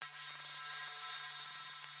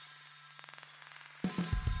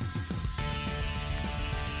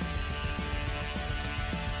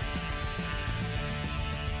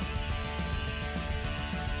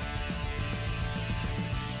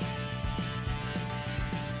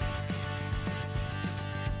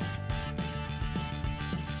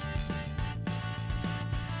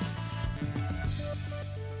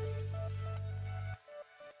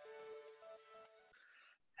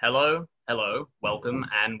Hello, welcome,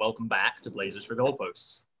 and welcome back to Blazers for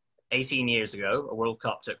Goalposts. 18 years ago, a World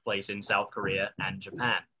Cup took place in South Korea and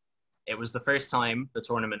Japan. It was the first time the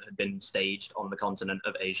tournament had been staged on the continent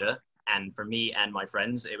of Asia, and for me and my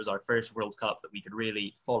friends, it was our first World Cup that we could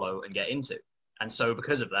really follow and get into. And so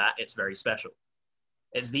because of that, it's very special.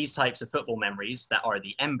 It's these types of football memories that are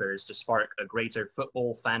the embers to spark a greater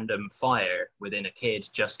football fandom fire within a kid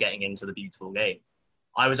just getting into the beautiful game.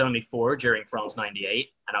 I was only 4 during France 98,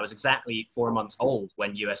 and I was exactly 4 months old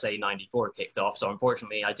when USA 94 kicked off, so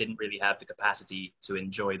unfortunately I didn't really have the capacity to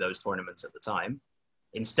enjoy those tournaments at the time.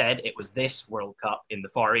 Instead, it was this World Cup in the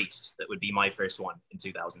Far East that would be my first one in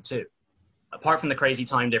 2002. Apart from the crazy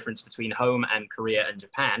time difference between home and Korea and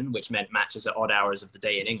Japan, which meant matches at odd hours of the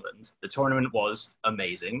day in England, the tournament was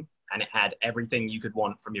amazing, and it had everything you could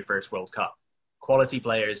want from your first World Cup. Quality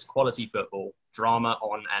players, quality football, drama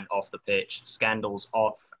on and off the pitch, scandals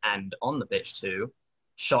off and on the pitch too,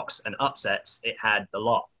 shocks and upsets, it had the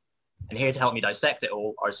lot. And here to help me dissect it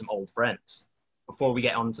all are some old friends. Before we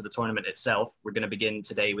get on to the tournament itself, we're going to begin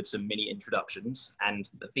today with some mini introductions, and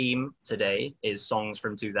the theme today is songs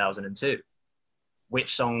from 2002.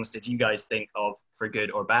 Which songs did you guys think of for good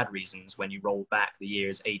or bad reasons when you rolled back the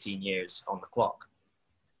years 18 years on the clock?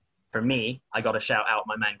 For me, I got to shout out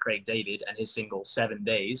my man Craig David and his single 7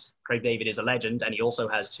 Days. Craig David is a legend, and he also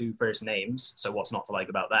has 2 first names, so what's not to like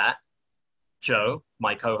about that? Joe,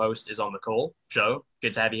 my co-host, is on the call. Joe,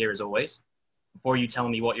 good to have you here as always. Before you tell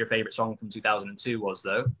me what your favorite song from 2002 was,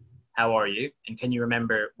 though, how are you? And can you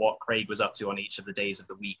remember what Craig was up to on each of the days of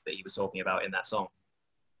the week that he was talking about in that song?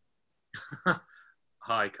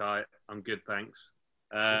 Hi, Kai. I'm good, thanks.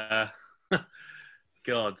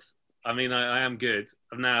 God. I mean, I am good.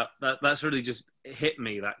 Now, that's really just hit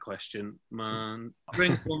me, that question.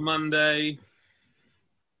 Drink on Monday,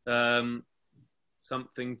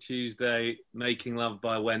 something Tuesday, making love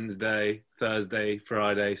by Wednesday, Thursday,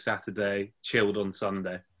 Friday, Saturday, chilled on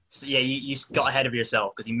Sunday. So, yeah, you got ahead of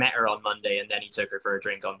yourself because he met her on Monday and then he took her for a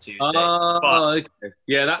drink on Tuesday. Okay.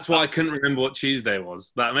 Yeah, that's why I couldn't remember what Tuesday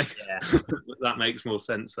was. That makes more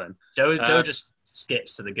sense then. Joe just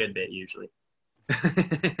skips to the good bit usually.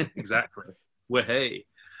 Exactly. Well, hey.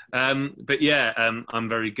 But yeah, I'm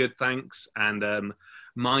very good, thanks. And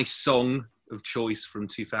my song of choice from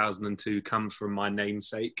 2002 comes from my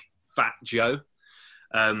namesake, Fat Joe.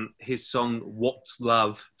 His song What's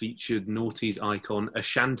Love featured Naughty's icon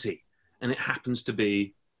Ashanti, and it happens to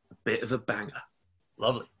be a bit of a banger.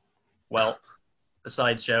 Lovely. Well,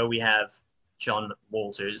 besides Joe, we have John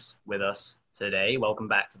Walters with us today. Welcome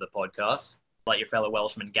back to the podcast. Like your fellow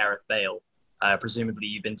Welshman Gareth Bale, presumably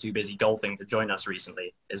you've been too busy golfing to join us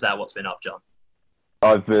recently. Is that what's been up, John?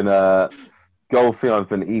 I've been golfing. I've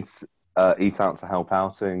been eat out to help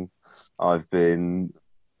outing. I've been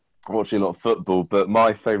watching a lot of football, but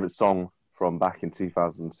my favourite song from back in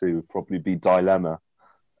 2002 would probably be Dilemma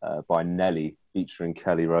by Nelly featuring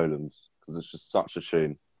Kelly Rowland, because it's just such a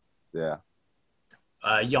tune. Yeah.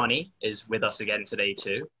 Yanni is with us again today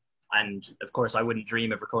too. And of course, I wouldn't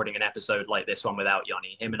dream of recording an episode like this one without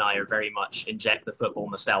Yanni. Him and I are very much inject the football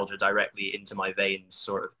nostalgia directly into my veins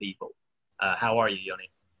sort of people. How are you, Yanni?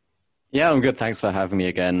 Yeah, I'm good. Thanks for having me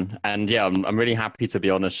again. And yeah, I'm really happy to be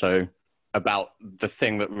on a show about the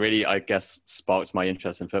thing that really, I guess, sparked my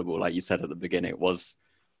interest in football. Like you said at the beginning, it was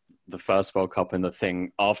the first World Cup and the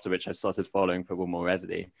thing after which I started following football more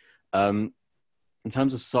readily. In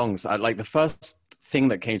terms of songs, the first thing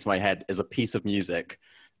that came to my head is a piece of music.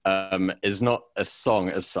 Is not a song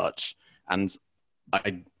as such, and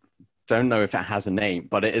I don't know if it has a name,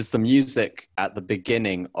 but it is the music at the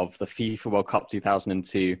beginning of the FIFA World Cup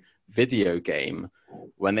 2002 video game,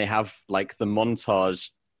 when they have like the montage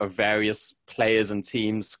of various players and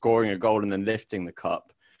teams scoring a goal and then lifting the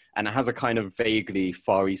cup, and it has a kind of vaguely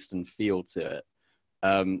Far Eastern feel to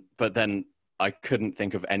it. But then I couldn't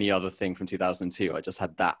think of any other thing from 2002. I just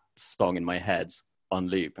had that song in my head on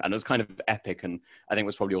loop, and it was kind of epic, and I think it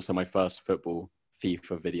was probably also my first football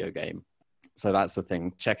FIFA video game. So that's the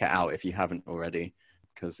thing. Check it out if you haven't already,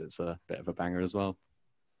 because it's a bit of a banger as well.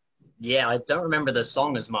 Yeah, I don't remember the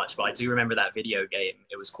song as much, but I do remember that video game.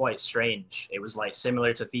 It was quite strange. It was like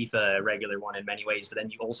similar to FIFA, a regular one in many ways, but then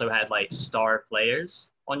you also had like star players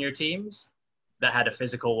on your teams that had a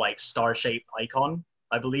physical like star-shaped icon,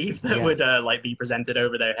 I believe, that would like be presented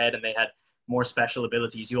over their head, and they had more special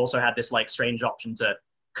abilities. You also had this like strange option to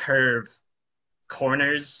curve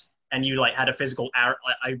corners, and you like had a physical arrow.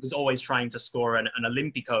 I was always trying to score an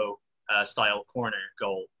Olympico style corner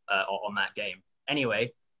goal on that game.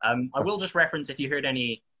 Anyway, I will just reference, if you heard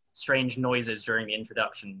any strange noises during the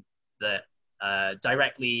introduction, that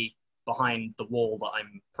directly behind the wall that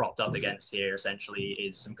I'm propped up against here, essentially,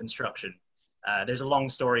 is some construction. There's a long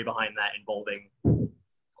story behind that involving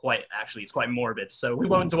it's quite morbid. So we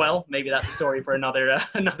won't dwell. Maybe that's a story for another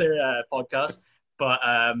podcast. But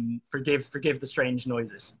forgive the strange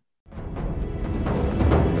noises.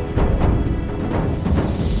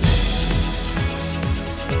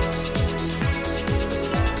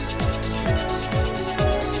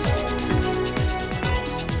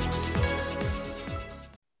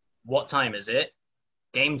 What time is it?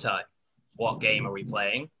 Game time. What game are we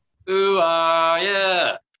playing? Ooh,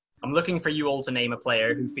 yeah. I'm looking for you all to name a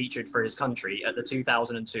player who featured for his country at the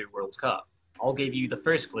 2002 World Cup. I'll give you the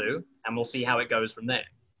first clue, and we'll see how it goes from there.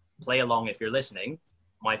 Play along if you're listening.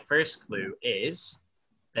 My first clue is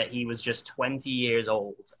that he was just 20 years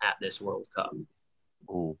old at this World Cup.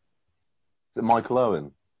 Ooh. Is it Michael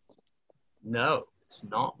Owen? No, it's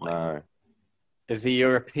not Michael. No. Is he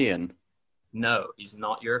European? No, he's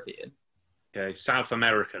not European. Okay, South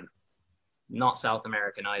American. Not South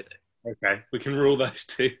American either. Okay, we can rule those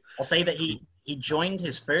two. I'll say that he joined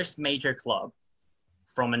his first major club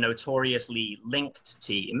from a notoriously linked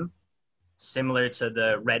team, similar to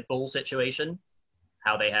the Red Bull situation,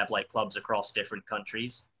 how they have like clubs across different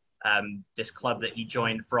countries. This club that he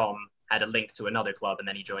joined from had a link to another club, and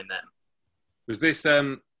then he joined them. Was this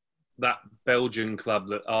that Belgian club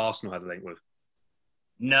that Arsenal had a link with?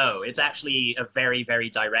 No, it's actually a very, very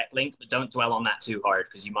direct link, but don't dwell on that too hard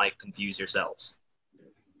because you might confuse yourselves.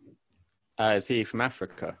 Is he from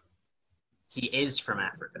Africa? He is from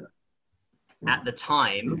Africa. At the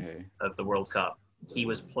time of the World Cup, he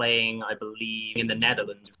was playing, I believe, in the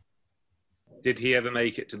Netherlands. Did he ever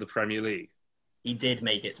make it to the Premier League? He did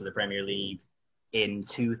make it to the Premier League in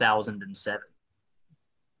 2007.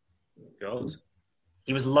 God.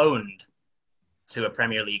 He was loaned to a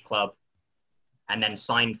Premier League club and then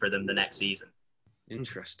signed for them the next season.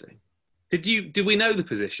 Interesting. Did we know the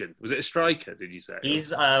position? Was it a striker, did you say?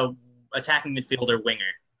 He's a attacking midfielder winger,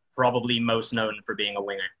 probably most known for being a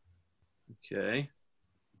winger. Okay.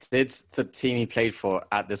 Did the team he played for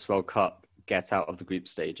at this World Cup get out of the group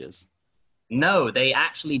stages? No, they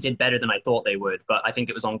actually did better than I thought they would, but I think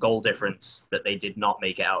it was on goal difference that they did not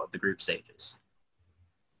make it out of the group stages.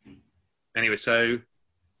 Anyway, so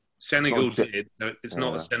Senegal did. So it's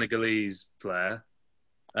not a Senegalese player.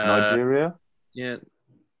 Nigeria? Yeah.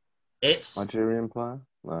 It's Nigerian player?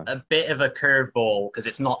 No. a bit of a curveball because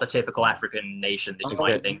it's not the typical African nation that you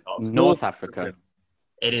might think of. North Africa.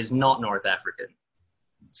 It is not North African.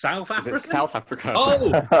 South Africa? Is it South Africa?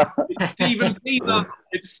 Oh! It's Stephen Pienaar.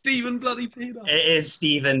 It's Stephen bloody Pienaar. It is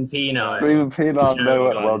Stephen Pienaar. Stephen Pienaar, no,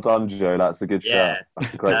 well done, Joe. That's a good Yeah. shout.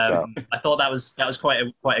 That's a great shout. I thought that was quite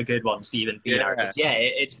a good one, Stephen Pienaar. Yeah.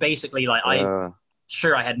 It's basically like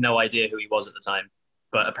I had no idea who he was at the time,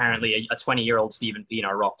 but apparently a 20-year-old Stephen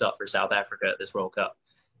Pienaar rocked up for South Africa at this World Cup.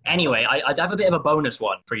 Anyway, I'd have a bit of a bonus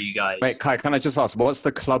one for you guys. Wait, Kai, can I just ask, what's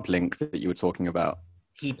the club link that you were talking about?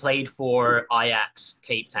 He played for Ajax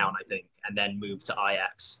Cape Town, I think, and then moved to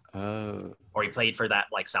Ajax. Oh. Or he played for that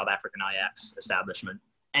like South African Ajax establishment.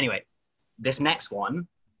 Anyway, this next one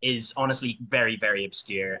is honestly very, very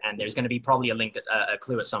obscure, and there's going to be probably a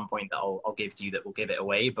clue at some point that I'll give to you that will give it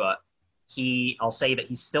away. But I'll say that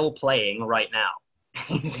he's still playing right now.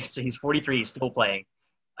 He's 43. He's still playing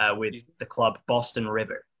with the club Boston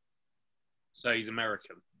River. So he's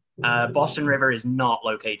American. Boston River is not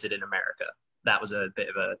located in America. That was a bit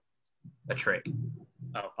of a trick.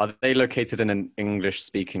 Oh. Are they located in an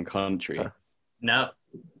English-speaking country? No.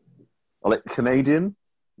 Like Canadian?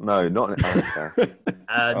 No, not in America.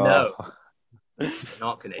 No.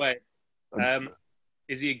 Not Canadian. Wait.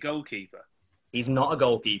 Is he a goalkeeper? He's not a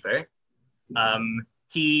goalkeeper.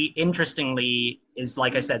 He, interestingly, is,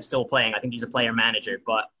 like I said, still playing. I think he's a player manager,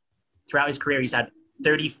 but throughout his career, he's had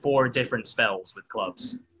 34 different spells with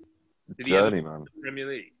clubs. Did he ever Journeyman. play in the Premier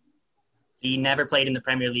League? He never played in the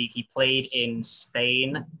Premier League. He played in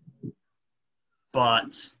Spain, he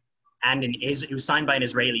was signed by an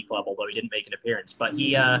Israeli club, although he didn't make an appearance. But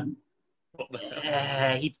he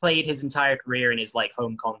played his entire career in his like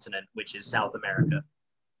home continent, which is South America.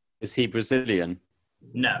 Is he Brazilian?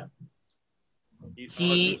 No.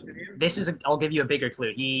 I'll give you a bigger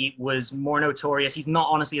clue. He was more notorious. He's not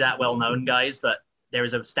honestly that well known, guys, but there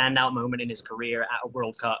was a standout moment in his career at a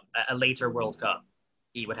World Cup, a later World Cup.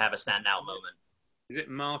 He would have a standout moment. Is it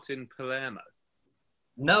Martin Palermo?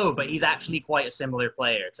 No, but he's actually quite a similar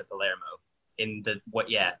player to Palermo in the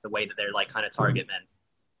way that they're like kind of target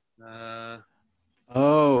men.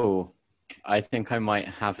 Oh, I think I might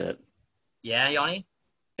have it. Yeah, Yanni?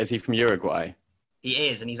 Is he from Uruguay? He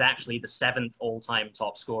is, and he's actually the 7th all-time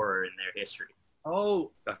top scorer in their history.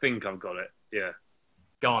 Oh, I think I've got it. Yeah.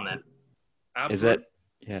 Go on then. Is it?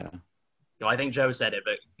 Yeah. No, I think Joe said it,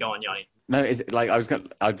 but go on, Yanni. No, is it like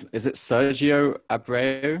is it Sergio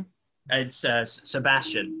Abreu? It's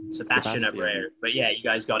Sebastian Sebastian. Abreu. But yeah, you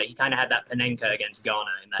guys got it. He kind of had that Panenka against Ghana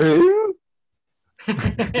in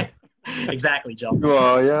that. Exactly, John. You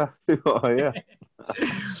are, yeah. You are, yeah.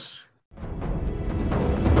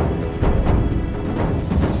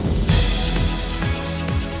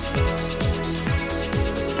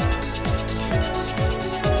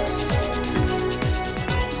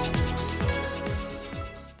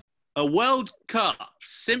 A World Cup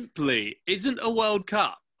simply isn't a World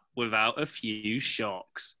Cup without a few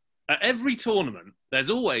shocks. At every tournament, there's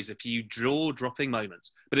always a few jaw-dropping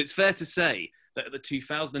moments, but it's fair to say that at the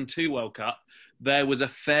 2002 World Cup, there was a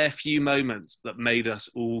fair few moments that made us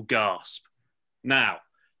all gasp. Now,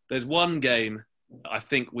 there's one game that I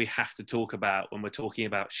think we have to talk about when we're talking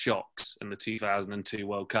about shocks in the 2002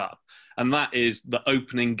 World Cup, and that is the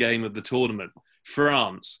opening game of the tournament.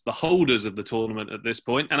 France, the holders of the tournament at this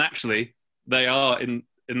point, and actually they are in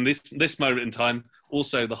this moment in time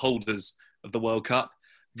also the holders of the World Cup,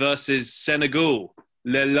 versus Senegal,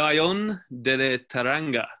 Les Lions de la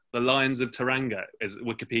Teranga, the Lions of Teranga, as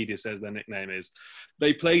Wikipedia says their nickname is.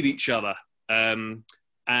 They played each other, and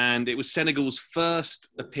it was Senegal's first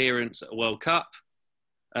appearance at a World Cup.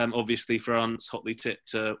 Obviously, France hotly tipped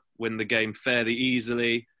to win the game fairly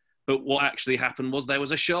easily, but what actually happened was there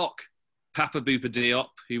was a shock. Papa Bouba Diop,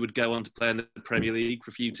 who would go on to play in the Premier League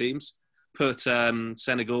for a few teams, put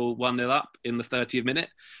Senegal 1-0 up in the 30th minute.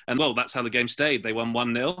 And, well, that's how the game stayed. They won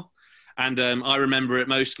 1-0. And I remember it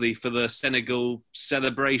mostly for the Senegal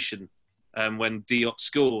celebration when Diop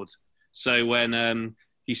scored. So when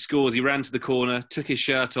he scores, he ran to the corner, took his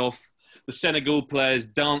shirt off. The Senegal players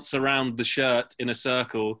dance around the shirt in a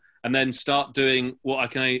circle and then start doing what I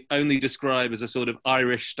can only describe as a sort of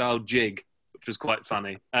Irish-style jig, which was quite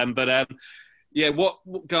funny. Yeah, what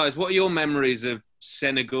guys, what are your memories of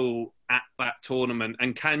Senegal at that tournament?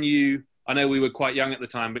 And can you, I know we were quite young at the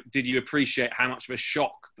time, but did you appreciate how much of a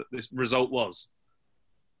shock that this result was?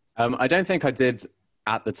 I don't think I did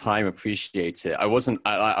at the time appreciate it. I was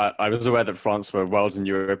aware that France were world and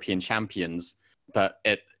European champions, but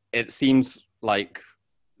it seems like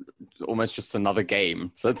almost just another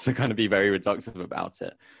game. So to kind of be very reductive about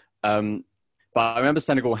it. But I remember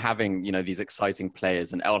Senegal having, these exciting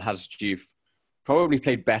players, and El Hadji Diouf probably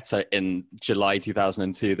played better in July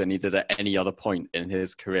 2002 than he did at any other point in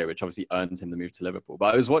his career, which obviously earned him the move to Liverpool.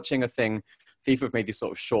 But I was watching a thing, FIFA have made these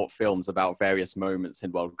sort of short films about various moments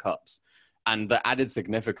in World Cups. And the added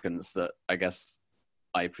significance that I guess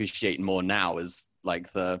I appreciate more now is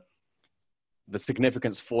like the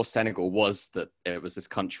significance for Senegal was that it was this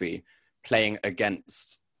country playing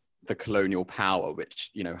against the colonial power, which,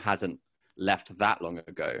 hadn't left that long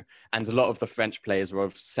ago. And a lot of the French players were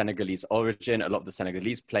of Senegalese origin. A lot of the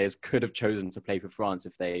Senegalese players could have chosen to play for France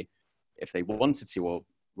if they wanted to or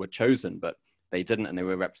were chosen, but they didn't, and they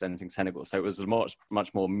were representing Senegal. So it was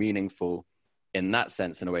much more meaningful in that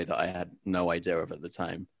sense in a way that I had no idea of at the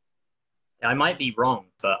time. I might be wrong,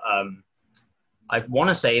 but I want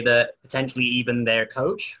to say that potentially even their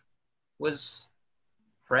coach was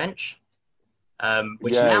French,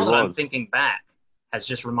 which now that I'm thinking back, has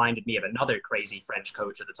just reminded me of another crazy French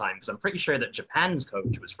coach at the time, because I'm pretty sure that Japan's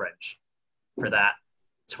coach was French for that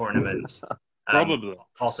tournament. Probably.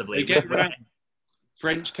 Possibly.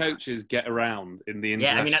 French coaches get around in the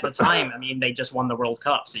international... Yeah, at the time, they just won the World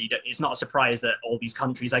Cup, so it's not a surprise that all these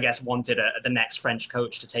countries, I guess, wanted the next French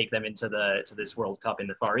coach to take them into this World Cup in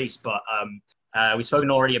the Far East. But we've spoken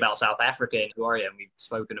already about South Africa and Huaria, and we've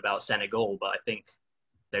spoken about Senegal, but I think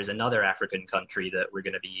there's another African country that we're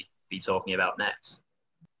going to be talking about next.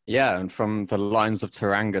 Yeah, and from the Lions of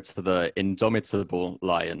Teranga to the Indomitable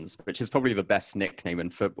Lions, which is probably the best nickname in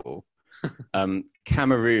football.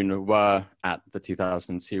 Cameroon were at the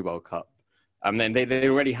 2002 World Cup. They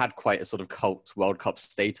already had quite a sort of cult World Cup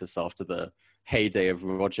status after the heyday of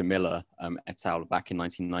Roger Miller et al. Back in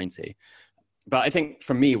 1990. But I think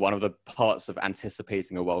for me, one of the parts of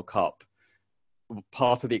anticipating a World Cup,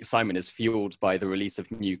 part of the excitement is fueled by the release of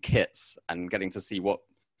new kits and getting to see what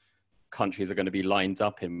countries are going to be lined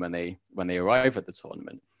up in when they arrive at the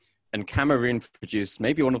tournament. And Cameroon produced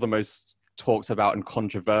maybe one of the most talked about and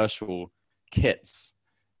controversial kits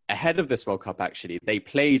ahead of this World Cup. Actually, they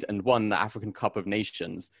played and won the African Cup of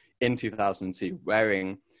Nations in 2002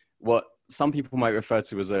 wearing what some people might refer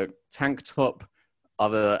to as a tank top,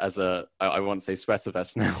 other as I want to say sweater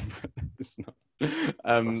vest now, but it's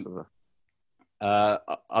not.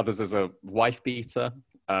 Others as a wife beater,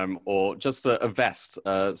 or just a vest,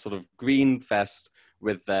 a sort of green vest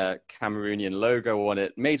with their Cameroonian logo on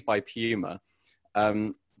it, made by Puma.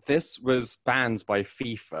 This was banned by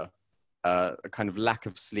FIFA, a kind of lack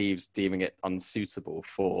of sleeves, deeming it unsuitable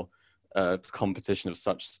for a competition of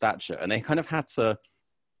such stature. And they kind of had to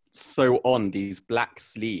sew on these black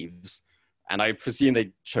sleeves. And I presume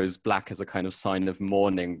they chose black as a kind of sign of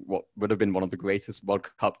mourning what would have been one of the greatest World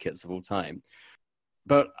Cup kits of all time.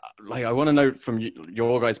 But like, I want to know from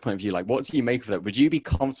your guys' point of view, like, what do you make of that? Would you be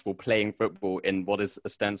comfortable playing football in what is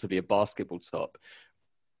ostensibly a basketball top?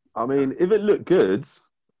 I mean, if it looked good,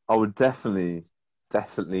 I would definitely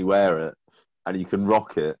wear it, and you can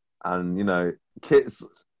rock it. And you know, kits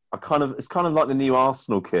are it's kind of like the new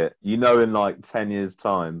Arsenal kit. You know, in like 10 years'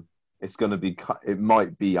 time, it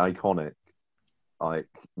might be iconic. Like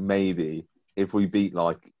maybe if we beat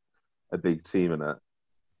like a big team in it.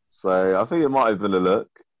 So I think it might have been a look.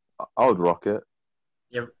 I would rock it.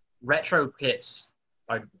 Yeah, retro kits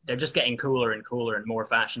they're just getting cooler and cooler and more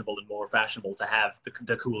fashionable to have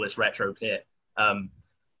the coolest retro kit. And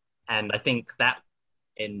I think that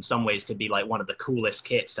in some ways could be like one of the coolest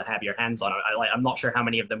kits to have your hands on. I'm not sure how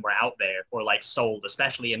many of them were out there or like sold,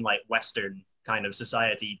 especially in like Western kind of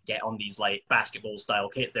society, to get on these like basketball style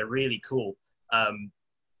kits. They're really cool.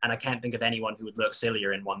 And I can't think of anyone who would look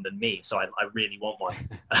sillier in one than me. So I really want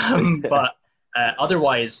one. But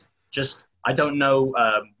otherwise, just, I don't know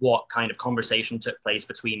what kind of conversation took place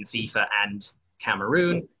between FIFA and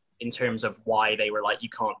Cameroon in terms of why they were like, you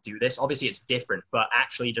can't do this. Obviously, it's different, but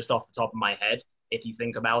actually, just off the top of my head, if you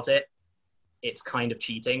think about it, it's kind of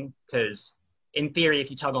cheating, because in theory, if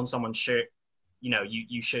you tug on someone's shirt, you know,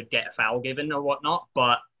 you should get a foul given or whatnot,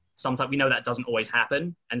 but sometimes we know that doesn't always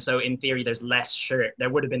happen. And so in theory, there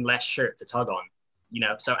would have been less shirt to tug on, you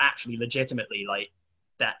know? So actually, legitimately, like,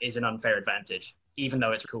 that is an unfair advantage, even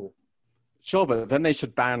though it's cool. Sure, but then they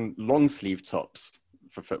should ban long sleeve tops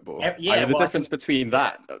for football. Yeah, the difference between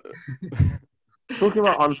that. Talking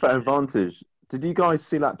about unfair advantage, did you guys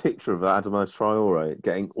see that picture of Adama Traore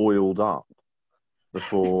getting oiled up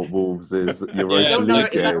before Wolves' Europa I don't know,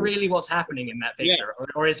 League is that game? really what's happening in that picture? Yeah.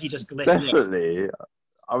 Or is he just glistening? Definitely.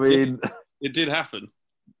 I mean... It did happen.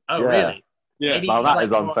 Oh, yeah. Really? Yeah. Maybe Well, that like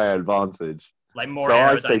is unfair advantage. Like more so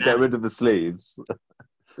I say aerodynamic. get rid of the sleeves.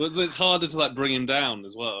 It's harder to like bring him down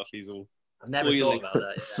as well if he's all I've never oily. thought about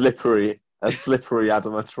that. Yeah. slippery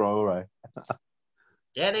Adama Traore.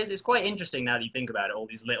 Yeah, it's quite interesting now that you think about it, all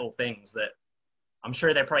these little things that I'm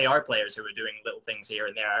sure there probably are players who are doing little things here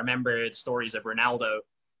and there. I remember the stories of Ronaldo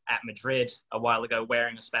at Madrid a while ago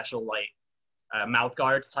wearing a special like mouth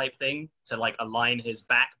guard type thing to like align his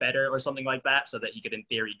back better or something like that so that he could in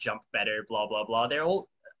theory jump better, blah, blah, blah. They're all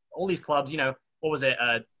these clubs, you know, what was it?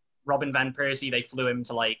 Robin Van Persie, they flew him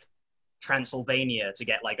to like Transylvania to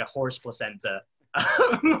get like a horse placenta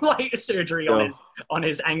like surgery on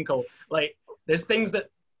his ankle. Like there's things that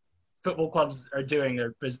football clubs are doing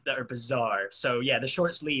that are bizarre. So yeah, the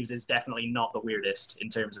short sleeves is definitely not the weirdest in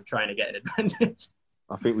terms of trying to get an advantage.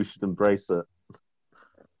 I think we should embrace it.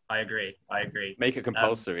 I agree. Make it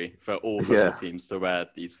compulsory for all football teams to wear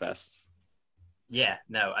these vests. Yeah,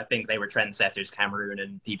 no, I think they were trendsetters, Cameroon,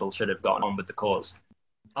 and people should have gotten on with the cause.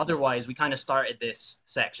 Otherwise, we kind of started this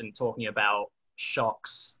section talking about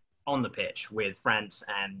shocks on the pitch with France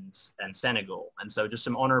and Senegal. And so just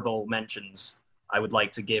some honorable mentions I would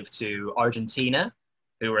like to give to Argentina,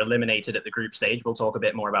 who were eliminated at the group stage. We'll talk a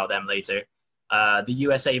bit more about them later. The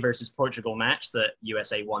USA versus Portugal match that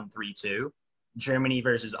USA won 3-2. Germany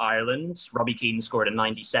versus Ireland. Robbie Keane scored a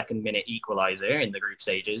 92nd minute equaliser in the group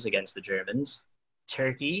stages against the Germans.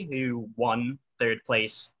 Turkey, who won third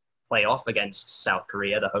place playoff against South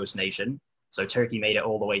Korea, the host nation. So Turkey made it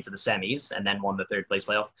all the way to the semis and then won the third place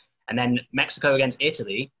playoff. And then Mexico against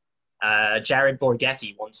Italy. Jared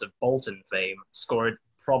Borghetti, once of Bolton fame, scored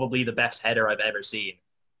probably the best header I've ever seen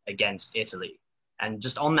against Italy. And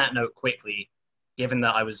just on that note, quickly, given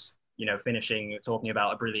that I was, finishing talking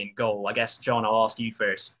about a brilliant goal, I guess, John, I'll ask you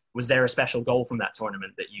first. Was there a special goal from that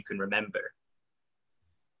tournament that you can remember?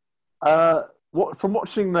 From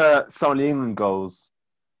watching some of the England goals,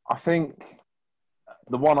 I think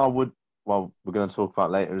the one we're going to talk about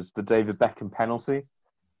later is the David Beckham penalty,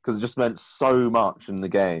 because it just meant so much in the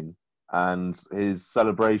game. And his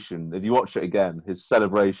celebration, if you watch it again, his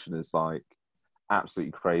celebration is like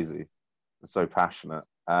absolutely crazy. It's so passionate.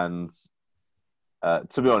 And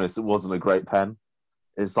to be honest, it wasn't a great pen.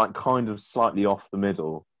 It's like kind of slightly off the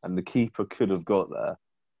middle, and the keeper could have got there.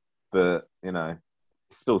 But, he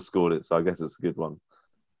still scored it, so I guess it's a good one.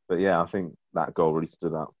 But yeah, I think that goal really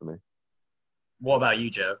stood out for me. What about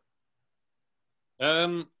you, Joe?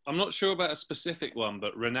 I'm not sure about a specific one,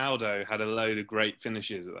 but Ronaldo had a load of great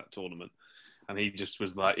finishes at that tournament. And he just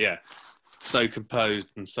was like, so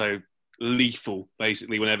composed and so lethal.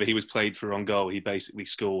 Basically, whenever he was played for on goal, he basically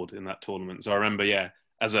scored in that tournament. So I remember,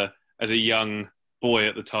 as a young boy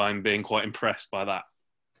at the time, being quite impressed by that.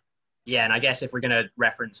 Yeah, and I guess if we're going to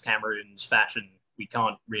reference Cameroon's fashion, we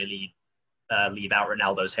can't really leave out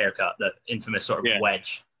Ronaldo's haircut, the infamous sort of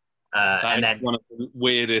wedge. And then one of the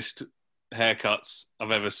weirdest haircuts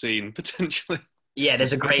I've ever seen, potentially. Yeah,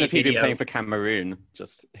 there's a great Imagine if he'd video. been playing for Cameroon,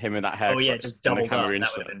 just him with that haircut. Oh yeah, just doubled up. That would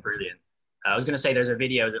shirt. have been brilliant. I was going to say there's a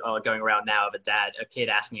video going around now of a kid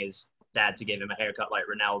asking his dad to give him a haircut like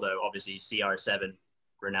Ronaldo, obviously CR7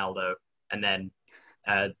 Ronaldo, and then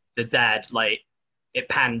the dad, like, it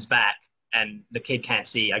pans back and the kid can't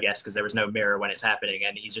see, I guess, because there was no mirror when it's happening,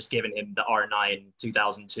 and he's just giving him the R9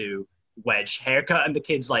 2002 wedge haircut, and the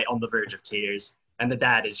kid's like on the verge of tears, and the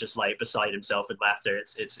dad is just like beside himself with laughter.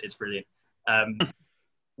 It's brilliant.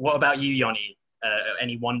 What about you, Yoni?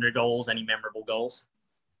 Any wonder goals? Any memorable goals?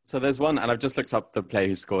 So there's one, and I've just looked up the player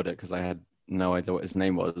who scored it because I had no idea what his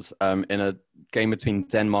name was. In a game between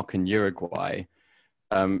Denmark and Uruguay,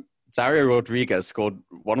 Dario Rodriguez scored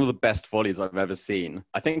one of the best volleys I've ever seen.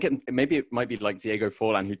 I think it might be like Diego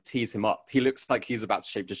Forlan who tees him up. He looks like he's about to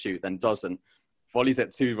shape to shoot, then doesn't. Volleys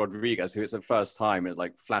it to Rodriguez, who it's the first time. It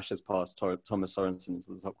like flashes past Thomas Sorensen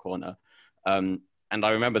into the top corner. And I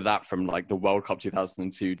remember that from like the World Cup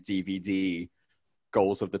 2002 DVD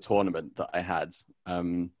goals of the tournament that I had.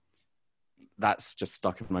 That's just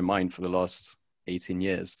stuck in my mind for the last 18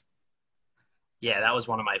 years. Yeah, that was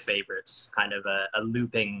one of my favorites. Kind of a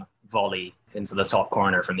looping volley into the top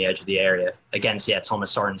corner from the edge of the area against,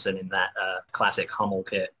 Thomas Sorensen in that classic Hummel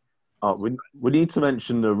kit. Oh, we need to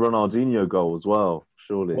mention the Ronaldinho goal as well,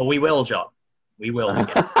 surely. Well, we will, John. We will.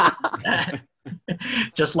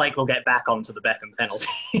 Just like we'll get back onto the Beckham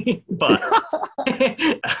penalty. But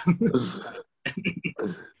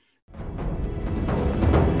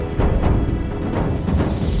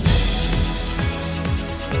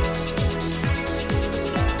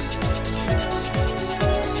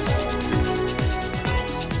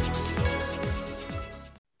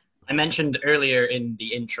I mentioned earlier in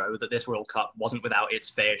the intro that this World Cup wasn't without its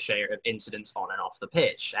fair share of incidents on and off the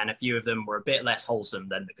pitch, and a few of them were a bit less wholesome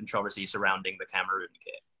than the controversy surrounding the Cameroon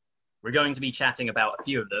kit. We're going to be chatting about a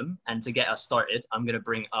few of them, and to get us started, I'm going to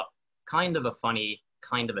bring up kind of a funny,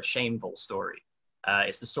 kind of a shameful story.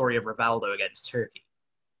 It's the story of Rivaldo against Turkey.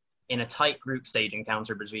 In a tight group stage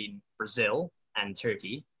encounter between Brazil and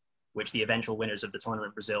Turkey, which the eventual winners of the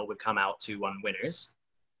tournament, Brazil, would come out 2-1 winners,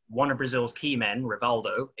 one of Brazil's key men,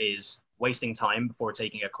 Rivaldo, is wasting time before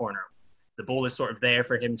taking a corner. The ball is sort of there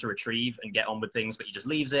for him to retrieve and get on with things, but he just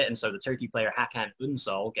leaves it. And so the Turkey player Hakan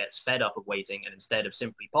Ünsal gets fed up of waiting, and instead of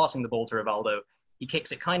simply passing the ball to Rivaldo, he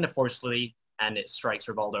kicks it kind of forcefully, and it strikes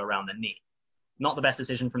Rivaldo around the knee. Not the best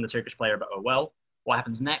decision from the Turkish player, but oh well. What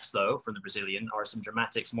happens next, though, from the Brazilian are some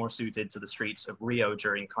dramatics more suited to the streets of Rio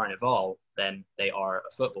during Carnival than they are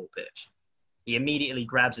a football pitch. He immediately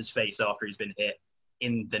grabs his face after he's been hit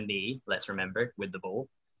in the knee, let's remember, with the ball,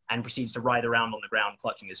 and proceeds to writhe around on the ground,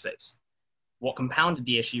 clutching his face. What compounded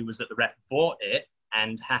the issue was that the ref bought it,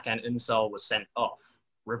 and Hakan Ünsal was sent off.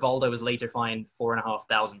 Rivaldo was later fined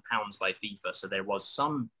 £4,500 by FIFA, so there was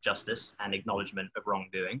some justice and acknowledgement of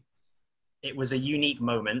wrongdoing. It was a unique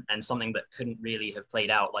moment and something that couldn't really have played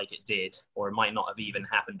out like it did, or might not have even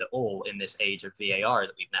happened at all in this age of VAR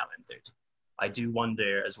that we've now entered. I do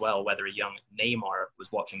wonder as well whether a young Neymar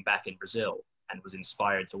was watching back in Brazil and was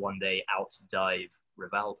inspired to one day outdive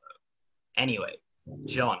Rivaldo. Anyway,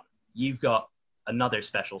 John, you've got another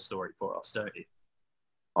special story for us, don't you?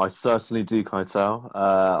 I certainly do, Keitel.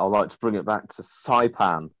 I'd like to bring it back to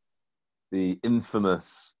Saipan, the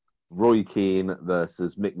infamous Roy Keane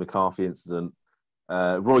versus Mick McCarthy incident.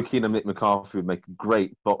 Roy Keane and Mick McCarthy would make a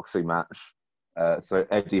great boxing match. So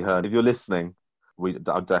Eddie Hearn, if you're listening,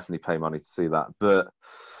 I'd definitely pay money to see that. But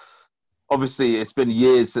obviously, it's been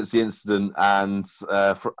years since the incident, and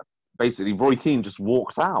basically, Roy Keane just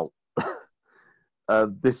walked out.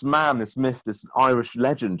 This man, this myth, this Irish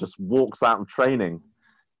legend just walks out of training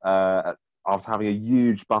after having a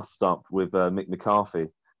huge bust-up with Mick McCarthy.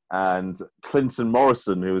 And Clinton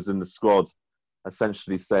Morrison, who was in the squad,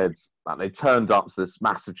 essentially said that they turned up to this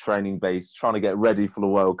massive training base, trying to get ready for the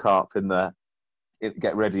World Cup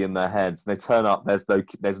get ready in their heads. They turn up, there's no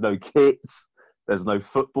kits, there's no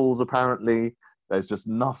footballs apparently, there's just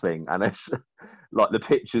nothing. And it's like the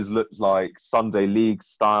pitches looked like Sunday League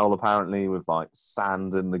style apparently, with like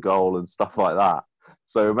sand in the goal and stuff like that.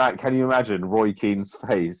 So can you imagine Roy Keane's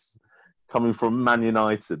face coming from Man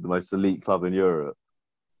United, the most elite club in Europe,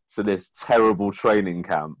 to this terrible training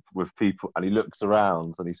camp with people, and he looks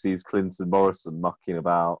around and he sees Clinton Morrison mucking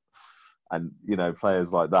about and,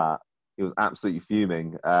 players like that. he was absolutely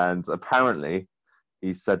fuming. And apparently,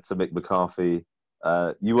 he said to Mick McCarthy,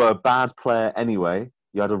 "You were a bad player anyway.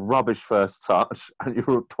 You had a rubbish first touch, and you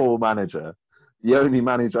were a poor manager. The only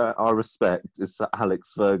manager I respect is Sir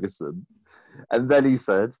Alex Ferguson." And then he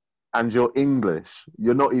said, "And you're English.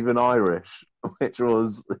 You're not even Irish," which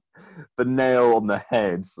was the nail on the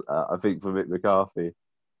head, I think, for Mick McCarthy.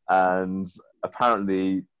 And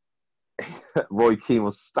apparently, Roy Keane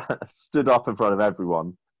was stood up in front of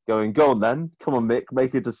everyone, going, "Go on then. Come on, Mick,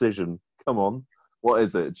 make a decision. Come on. What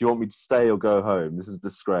is it? Do you want me to stay or go home? This is a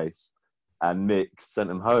disgrace." And Mick sent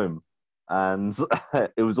him home. And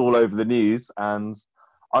it was all over the news. And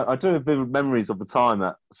I do have vivid memories of the time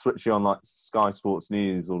that switching on like Sky Sports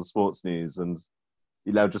News or the sports news, and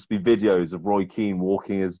there'd just be videos of Roy Keane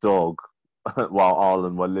walking his dog while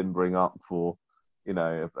Ireland were limbering up for,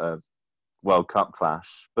 a World Cup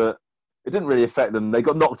clash. But it didn't really affect them. They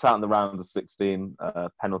got knocked out in the round of 16,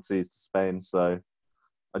 penalties to Spain. So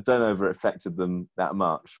I don't know if it affected them that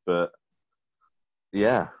much. But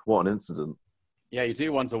yeah, what an incident. Yeah, you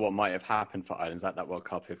do wonder what might have happened for Ireland at that World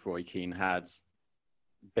Cup if Roy Keane had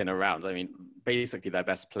been around. I mean, basically their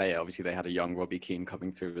best player, obviously they had a young Robbie Keane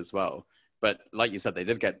coming through as well. But like you said,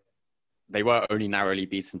 they were only narrowly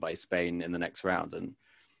beaten by Spain in the next round. And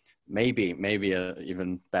maybe a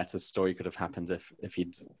even better story could have happened if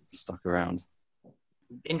he'd stuck around.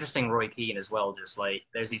 Interesting Roy Keane as well, just like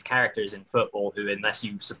there's these characters in football who, unless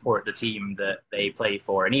you support the team that they play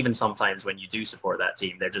for, and even sometimes when you do support that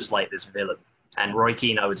team, they're just like this villain. And Roy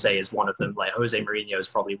Keane, I would say, is one of them. Like Jose Mourinho is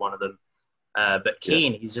probably one of them. But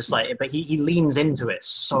Keane, he's just like, but he leans into it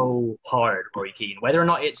so hard, Roy Keane. Whether or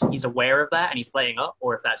not he's aware of that and he's playing up,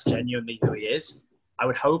 or if that's genuinely who he is, I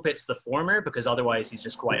would hope it's the former, because otherwise he's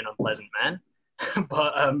just quite an unpleasant man.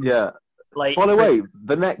 But like, by the way,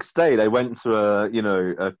 the next day they went to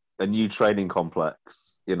a new training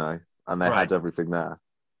complex, and they had everything there.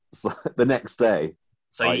 So the next day,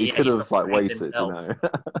 so he could have waited,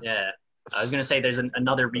 Yeah. I was going to say there's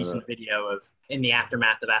another recent video of, in the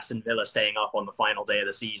aftermath of Aston Villa staying up on the final day of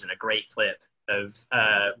the season, a great clip of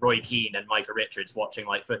Roy Keane and Micah Richards watching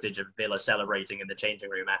like footage of Villa celebrating in the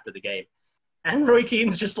changing room after the game. And Roy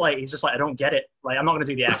Keane's just like, I don't get it. Like, I'm not going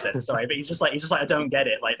to do the accent, sorry, but he's just like, I don't get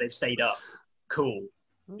it. Like, they've stayed up. Cool.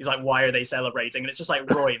 He's like, why are they celebrating? And it's just like,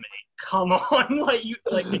 Roy, mate, come on.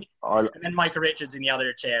 And then Micah Richards in the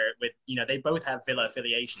other chair with, they both have Villa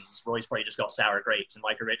affiliations. Roy's probably just got sour grapes, and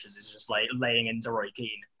Micah Richards is just like laying into Roy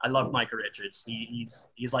Keane. I love Micah Richards. He's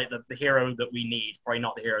like the hero that we need. Probably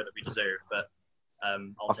not the hero that we deserve, but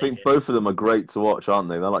I think both of them are great to watch, aren't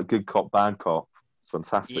they? They're like good cop, bad cop. It's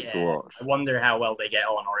fantastic to watch. I wonder how well they get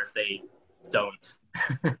on, or if they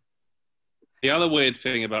don't. The other weird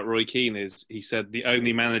thing about Roy Keane is he said the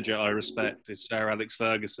only manager I respect is Sir Alex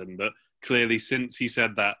Ferguson, but clearly since he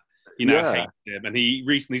said that, he now hates him. And he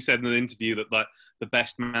recently said in an interview that the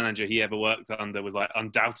best manager he ever worked under was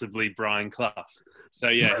undoubtedly Brian Clough. So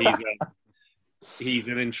yeah, he's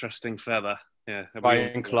an interesting feather. Yeah,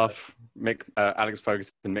 Brian Clough, Alex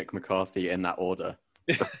Ferguson, Mick McCarthy in that order.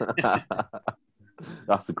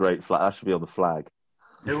 That's a great flag. That should be on the flag.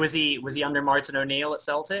 Who was he? Was he under Martin O'Neill at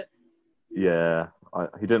Celtic? Yeah,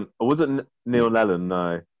 he didn't. Or was it Neil Lennon?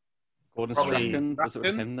 No. Gordon Strachan? Was it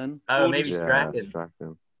with him then? Oh, maybe Strachan.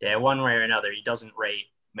 Strachan. Yeah, one way or another, he doesn't rate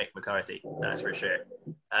Mick McCarthy. That's for sure.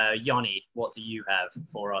 Yanni, what do you have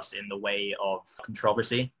for us in the way of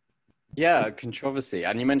controversy? Yeah, controversy.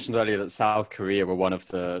 And you mentioned earlier that South Korea were one of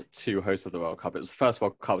the two hosts of the World Cup. It was the first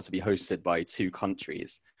World Cup to be hosted by two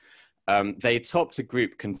countries. They topped a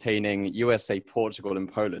group containing USA, Portugal,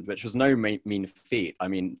 and Poland, which was no mean feat. I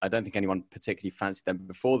mean, I don't think anyone particularly fancied them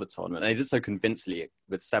before the tournament. They did so convincingly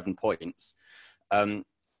with 7 points. Then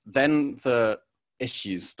the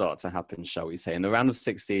issues start to happen, shall we say. In the round of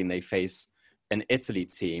 16, they face an Italy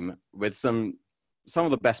team with some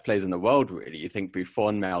of the best players in the world, really. You think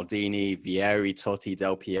Buffon, Maldini, Vieri, Totti,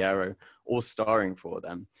 Del Piero, all starring for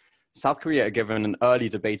them. South Korea are given an early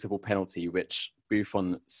debatable penalty, which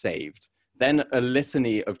Buffon saved. Then a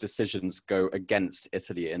litany of decisions go against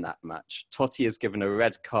Italy in that match. Totti is given a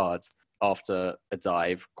red card after a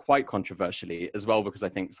dive, quite controversially, as well, because I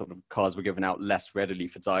think sort of cards were given out less readily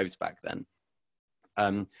for dives back then.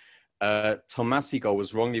 Tomasi goal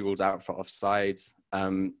was wrongly ruled out for offside.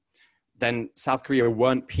 Then South Korea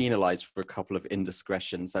weren't penalised for a couple of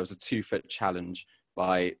indiscretions. There was a 2-foot challenge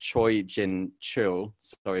by Choi Jin-chul,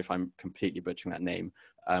 sorry if I'm completely butchering that name,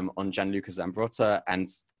 on Gianluca Zambrotta, and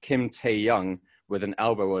Kim Tae-young with an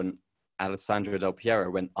elbow on Alessandro Del Piero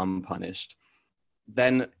went unpunished.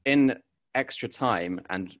 Then in extra time,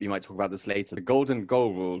 and we might talk about this later, the golden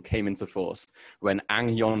goal rule came into force when Ang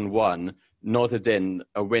Yon-won nodded in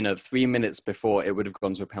a winner 3 minutes before it would have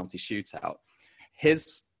gone to a penalty shootout.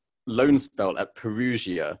 His loan spell at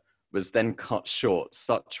Perugia was then cut short.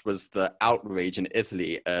 Such was the outrage in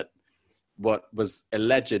Italy at what was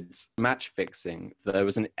alleged match fixing. There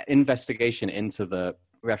was an investigation into the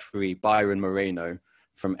referee Byron Moreno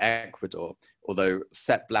from Ecuador, although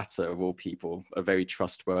Sepp Blatter, of all people, a very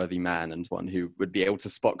trustworthy man and one who would be able to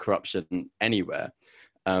spot corruption anywhere,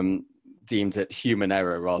 deemed it human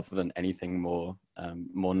error rather than anything more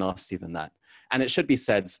nasty than that. And it should be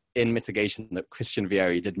said in mitigation that Christian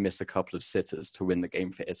Vieri did miss a couple of sitters to win the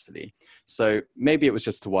game for Italy. So maybe it was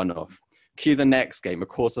just a one-off. Cue the next game, a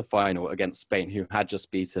quarter-final against Spain, who had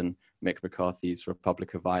just beaten Mick McCarthy's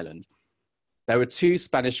Republic of Ireland. There were 2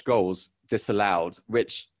 Spanish goals disallowed,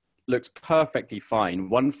 which looked perfectly fine.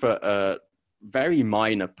 One for a very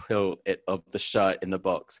minor pull of the shirt in the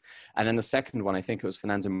box. And then the second one, I think it was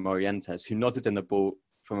Fernando Morientes, who nodded in the ball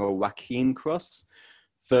from a Joaquin cross.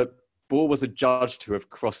 The ball was adjudged to have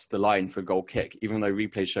crossed the line for a goal kick, even though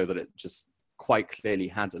replays show that it just quite clearly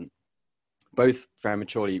hadn't. Both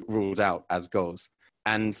prematurely ruled out as goals.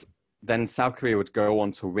 And then South Korea would go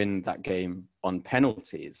on to win that game on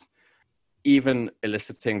penalties, even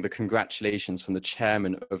eliciting the congratulations from the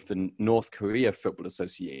chairman of the North Korea Football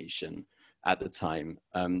Association at the time,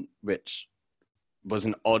 which was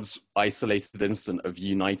an odd, isolated incident of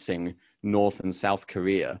uniting North and South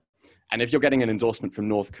Korea. And if you're getting an endorsement from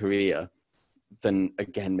North Korea, then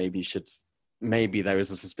again, maybe there is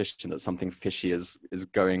a suspicion that something fishy is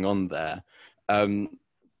going on there.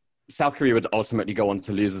 South Korea would ultimately go on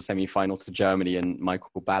to lose the semi-final to Germany and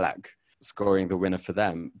Michael Ballack scoring the winner for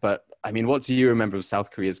them. But I mean, what do you remember of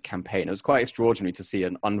South Korea's campaign? It was quite extraordinary to see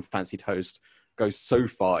an unfancied host go so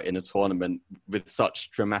far in a tournament with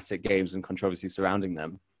such dramatic games and controversy surrounding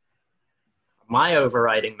them. My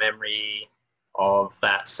overriding memory of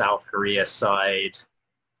that South Korea side,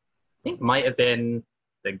 I think might have been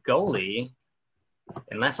the goalie,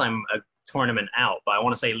 unless I'm a tournament out, but I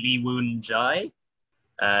want to say Lee Woon-jae.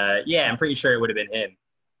 Yeah, I'm pretty sure it would have been him.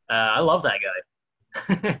 I love that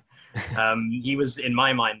guy. He was, in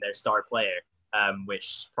my mind, their star player,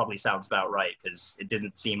 which probably sounds about right because it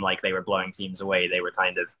didn't seem like they were blowing teams away. They were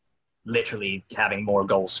kind of literally having more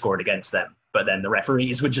goals scored against them, but then the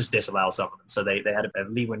referees would just disallow some of them. So they had a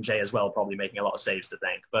Lee Woon-jae as well, probably making a lot of saves to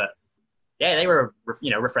thank. But yeah, they were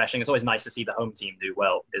refreshing. It's always nice to see the home team do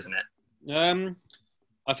well, isn't it?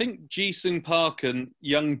 I think Ji-sung Park and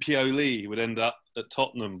Young Pyo Lee would end up at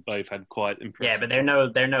Tottenham. Both had quite impressive. Yeah,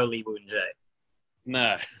 but they're no Lee Woon-jae.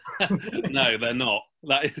 No, no, they're not.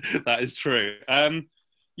 That is true.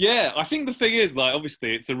 Yeah, I think the thing is, like,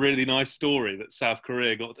 obviously, it's a really nice story that South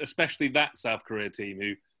Korea got, especially that South Korea team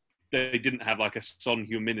who they didn't have like a Son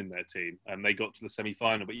Heung-min in their team, and they got to the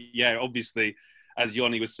semi-final. But yeah, obviously, as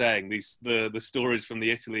Yoni was saying, the stories from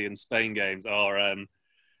the Italy and Spain games are,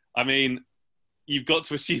 I mean, you've got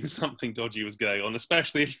to assume something dodgy was going on,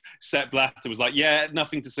 especially if Sepp Blatter was like, yeah,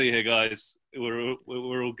 nothing to see here, guys.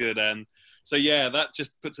 We're all good. So yeah, that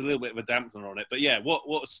just puts a little bit of a dampener on it. But yeah,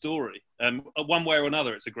 what a story. One way or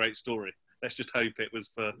another, it's a great story. Let's just hope it was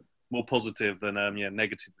for more positive than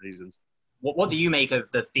negative reasons. What do you make of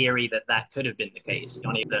the theory that could have been the case?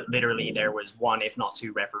 Johnny, that literally there was one, if not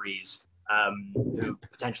two referees who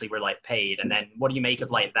potentially were like paid. And then what do you make of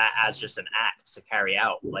like that as just an act to carry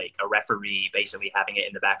out, like a referee basically having it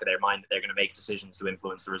in the back of their mind that they're going to make decisions to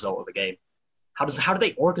influence the result of the game? How do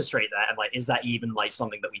they orchestrate that? And like, is that even like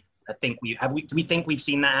something that do we think we've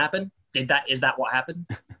seen that happen? Is that what happened?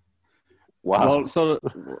 Wow. Well, so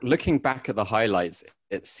looking back at the highlights,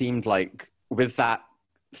 it seemed like with that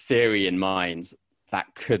theory in mind, that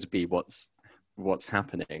could be what's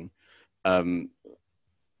happening.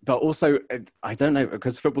 But also, I don't know,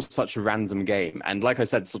 because football's such a random game. And like I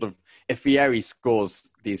said, sort of, if Vieri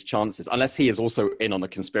scores these chances, unless he is also in on the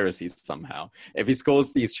conspiracy somehow, if he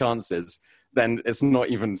scores these chances, then it's not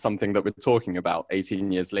even something that we're talking about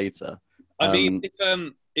 18 years later. I mean,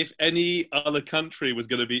 if any other country was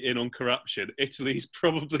going to be in on corruption, Italy's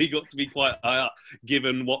probably got to be quite high up,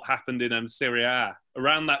 given what happened in Serie A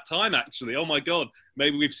around that time, actually. Oh my God,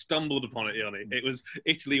 maybe we've stumbled upon it, Yanni. It was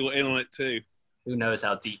Italy were in on it too. Who knows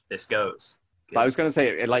how deep this goes? But I was going to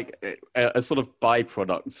say, a sort of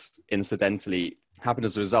byproduct, incidentally, happened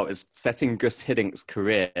as a result is setting Gus Hiddink's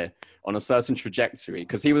career on a certain trajectory,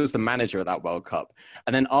 because he was the manager of that World Cup.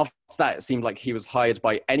 And then after that, it seemed like he was hired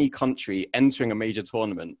by any country entering a major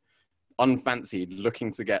tournament, unfancied,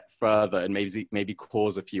 looking to get further and maybe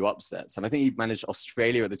cause a few upsets. And I think he managed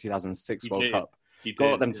Australia at the 2006 World Cup. He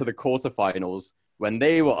got them to the quarterfinals when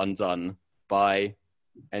they were undone by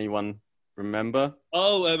anyone. Remember?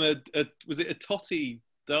 Oh, was it a Totti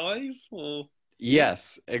dive or?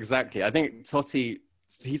 Yes, exactly. I think Totti,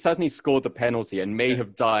 he certainly scored the penalty and may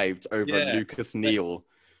have dived over Yeah. Lucas Neal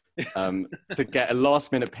to get a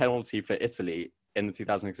last-minute penalty for Italy in the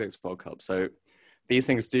 2006 World Cup. So these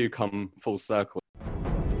things do come full circle.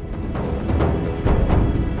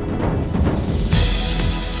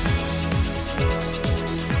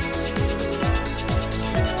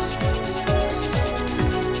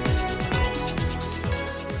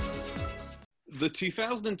 The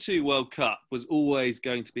 2002 World Cup was always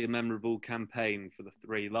going to be a memorable campaign for the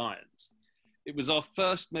Three Lions. It was our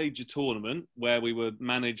first major tournament where we were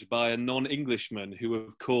managed by a non-Englishman who,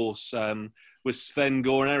 of course, was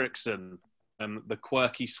Sven-Göran Eriksson, the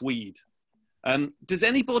quirky Swede. Does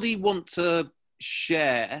anybody want to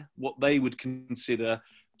share what they would consider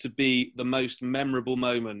to be the most memorable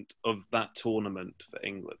moment of that tournament for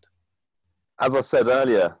England? As I said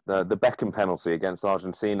earlier, the Beckham penalty against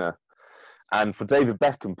Argentina. And for David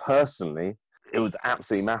Beckham personally, it was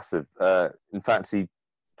absolutely massive. In fact, he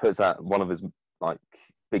puts out one of his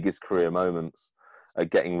biggest career moments,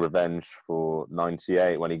 getting revenge for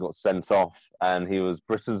 '98 when he got sent off, and he was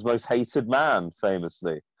Britain's most hated man,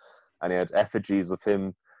 famously. And he had effigies of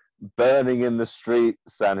him burning in the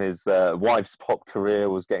streets, and his wife's pop career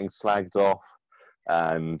was getting slagged off,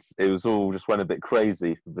 and it was all just went a bit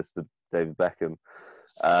crazy for Mr. David Beckham.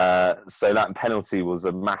 So that penalty was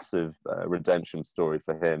a massive redemption story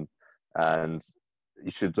for him, and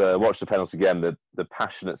you should watch the penalty again. The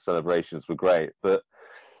passionate celebrations were great, but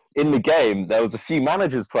in the game there was a few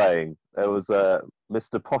managers playing. There was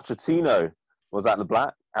Mr. Pochettino was at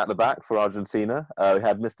the back for Argentina. We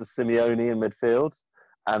had Mr. Simeone in midfield,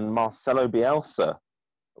 and Marcelo Bielsa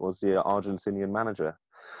was the Argentinian manager.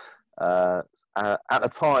 At the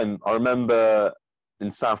time, I remember in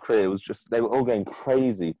South Korea, it was just, they were all going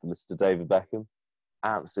crazy for Mr. David Beckham.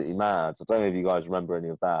 Absolutely mad. I don't know if you guys remember any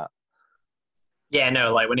of that. Yeah,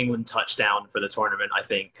 no, like when England touched down for the tournament, I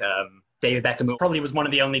think David Beckham probably was one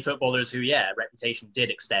of the only footballers who, reputation did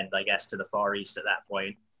extend, I guess, to the Far East at that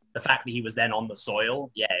point. The fact that he was then on the soil,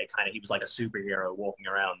 he was like a superhero walking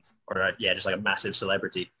around, or just like a massive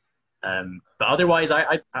celebrity. But otherwise,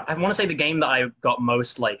 I want to say the game that I got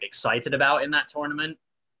most excited about in that tournament,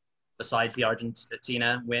 besides the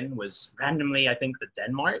Argentina win, was randomly, I think, the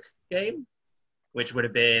Denmark game, which would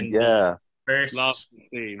have been the first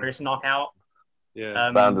knockout.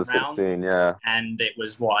 Round of 16, yeah. And it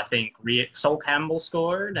was I think Sol Campbell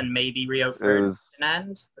scored, and maybe Rio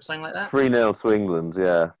Ferdinand or something like that. 3-0 to England,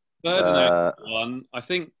 yeah. Ferdinand won, I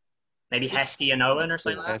think. Maybe Heskey and Owen or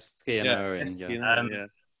something like that. Heskey and Owen, yeah.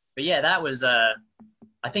 But yeah, that was, I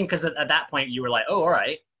think, because at that point you were like, oh, all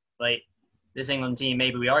right, this England team,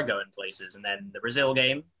 maybe we are going places. And then the Brazil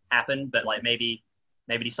game happened, but maybe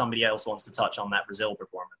somebody else wants to touch on that Brazil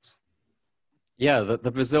performance. Yeah,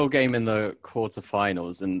 the Brazil game in the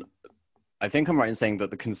quarterfinals, and I think I'm right in saying that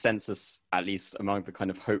the consensus, at least among the kind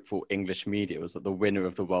of hopeful English media, was that the winner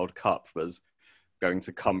of the World Cup was going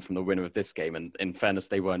to come from the winner of this game. And in fairness,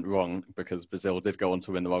 they weren't wrong, because Brazil did go on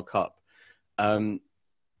to win the World Cup. It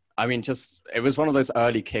was one of those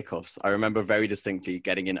early kickoffs. I remember very distinctly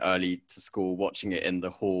getting in early to school, watching it in the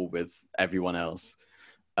hall with everyone else.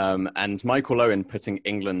 And Michael Owen putting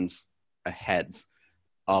England ahead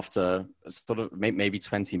after sort of maybe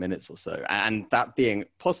 20 minutes or so. And that being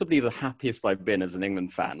possibly the happiest I've been as an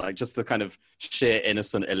England fan, just the kind of sheer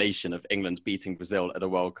innocent elation of England beating Brazil at a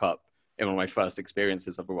World Cup in one of my first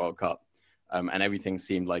experiences of a World Cup. And everything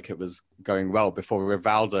seemed like it was going well before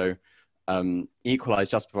Rivaldo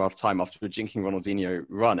equalized just before half time after a jinking Ronaldinho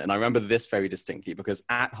run. And I remember this very distinctly because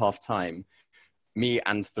at half time, me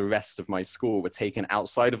and the rest of my school were taken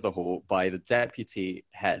outside of the hall by the deputy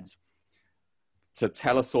head to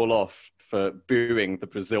tell us all off for booing the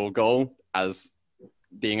Brazil goal as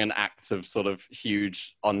being an act of sort of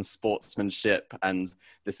huge unsportsmanship, and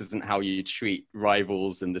this isn't how you treat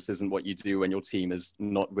rivals, and this isn't what you do when your team is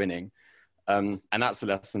not winning. And that's a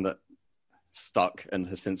lesson that stuck and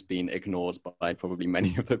has since been ignored by probably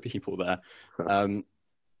many of the people there.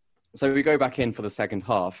 So we go back in for the second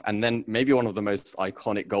half, and then maybe one of the most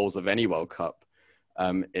iconic goals of any World Cup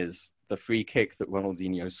is the free kick that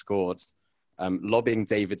Ronaldinho scored, lobbing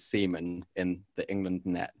David Seaman in the England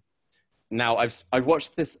net. Now, I've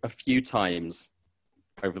watched this a few times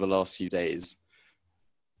over the last few days,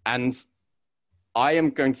 and I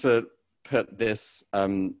am going to put this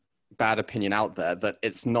bad opinion out there that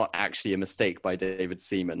it's not actually a mistake by David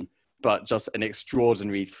Seaman, but just an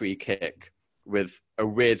extraordinary free kick with a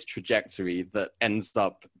weird trajectory that ends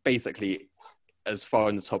up basically as far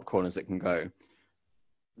in the top corner as it can go.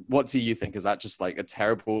 What do you think? Is that just like a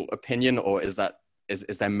terrible opinion, or is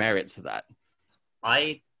there merit to that?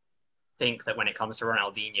 I think that when it comes to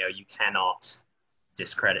Ronaldinho, you cannot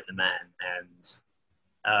discredit the man.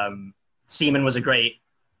 And Seaman was a great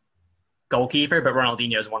goalkeeper, but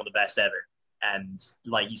Ronaldinho is one of the best ever. And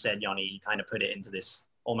like you said, Yanni, he kind of put it into this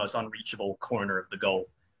almost unreachable corner of the goal.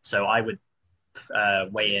 So I would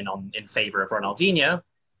weigh in favor of Ronaldinho.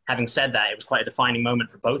 Having said that, it was quite a defining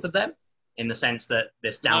moment for both of them in the sense that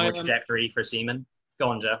this downward trajectory for Seaman. Go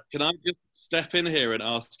on, Joe. Can I just step in here and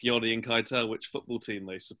ask Yanni and Keitel which football team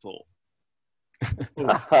they support?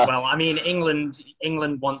 Well, I mean, England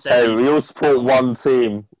wants Hey, we all support one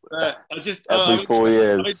team every 4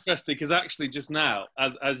 years. I'm interested because actually just now,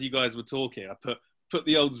 as you guys were talking, I put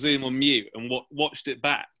the old Zoom on mute and watched it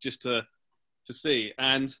back just to see.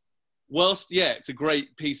 And whilst, yeah, it's a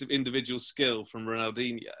great piece of individual skill from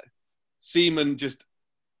Ronaldinho, Seaman just...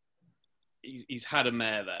 He's had a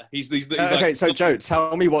mare there. He's okay, like, so Joe,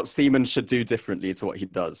 tell me what Seaman should do differently to what he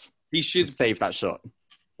does. He should to save that shot.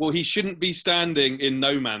 Well, he shouldn't be standing in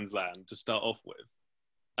no man's land to start off with.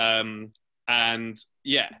 And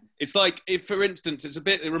yeah, it's like, if, for instance,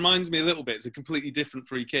 it reminds me a little bit, it's a completely different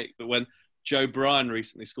free kick, but when Joe Bryan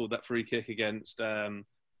recently scored that free kick against,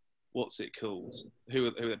 what's it called? Who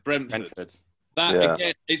Brentford.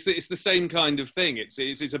 Again, it's the same kind of thing. It's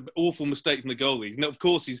an awful mistake from the goalie. Of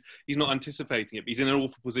course, he's not anticipating it, but he's in an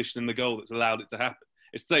awful position in the goal that's allowed it to happen.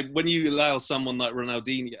 It's the same when you allow someone like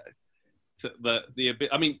Ronaldinho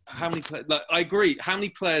I mean, how many? I agree. How many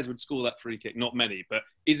players would score that free kick? Not many. But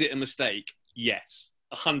is it a mistake? Yes,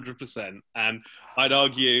 100%. And I'd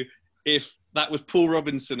argue if that was Paul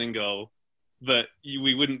Robinson in goal, that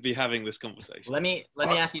we wouldn't be having this conversation. Let me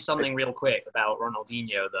ask you something real quick about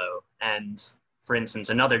Ronaldinho, though. And for instance,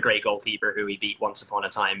 another great goalkeeper who he beat once upon a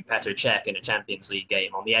time, Petr Cech, in a Champions League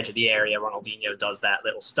game. On the edge of the area, Ronaldinho does that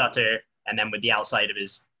little stutter, and then with the outside of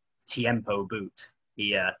his Tiempo boot,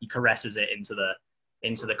 he caresses it into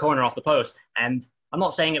the corner off the post. And I'm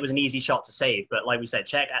not saying it was an easy shot to save, but like we said,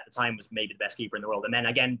 Cech at the time was maybe the best keeper in the world. And then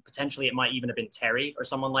again, potentially it might even have been Terry or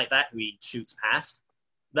someone like that who he shoots past.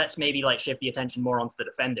 Let's maybe shift the attention more onto the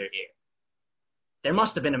defender here. There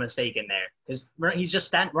must have been a mistake in there because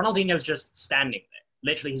Ronaldinho's just standing there.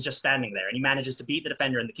 Literally, he's just standing there and he manages to beat the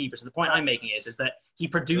defender and the keeper. So the point I'm making is that he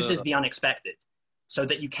produces the unexpected so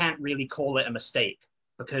that you can't really call it a mistake.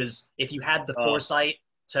 Because if you had the foresight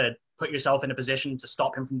to put yourself in a position to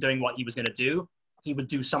stop him from doing what he was going to do, he would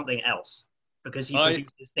do something else because he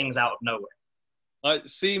produces things out of nowhere.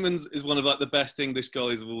 Seaman's is one of the best English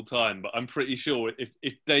goalies of all time, but I'm pretty sure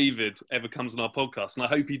if David ever comes on our podcast, and I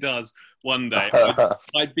hope he does one day,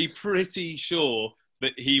 I'd be pretty sure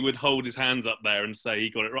that he would hold his hands up there and say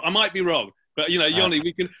he got it wrong. I might be wrong, but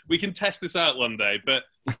Yanni, we can test this out one day. But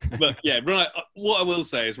yeah, what I will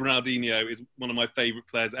say is Ronaldinho is one of my favourite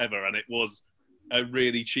players ever, and it was a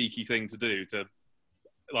really cheeky thing to do to,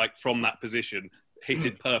 from that position, hit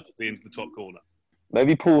it perfectly into the top corner.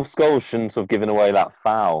 Maybe Paul Scholes shouldn't have given away that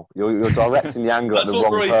foul. You're directing the anger at the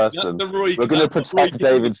wrong person. We're going to protect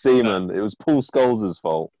David Seaman. It was Paul Scholes'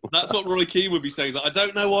 fault. That's what Roy Keane would be saying. I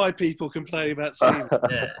don't know why people complain about Seaman.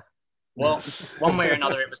 Yeah. Well, one way or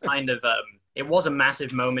another, it was kind of it was a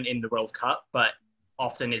massive moment in the World Cup, but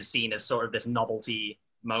often is seen as sort of this novelty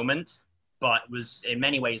moment, but was in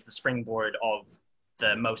many ways the springboard of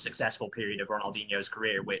the most successful period of Ronaldinho's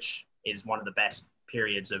career, which is one of the best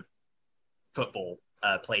periods of football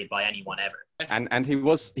played by anyone ever. And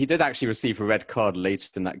he did actually receive a red card later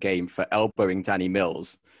in that game for elbowing Danny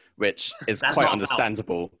Mills, which is quite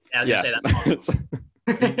understandable. Yeah, I was going to say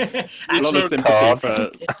that's a lot of sympathy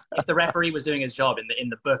for... If the referee was doing his job, in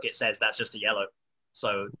the book it says that's just a yellow.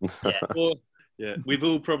 So, yeah. Well, yeah, we've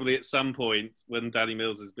all probably at some point when Danny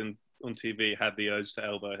Mills has been on TV had the urge to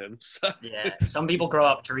elbow him. So. Yeah, some people grow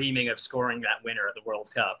up dreaming of scoring that winner at the World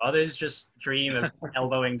Cup. Others just dream of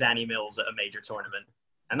elbowing Danny Mills at a major tournament.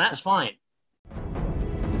 And that's fine.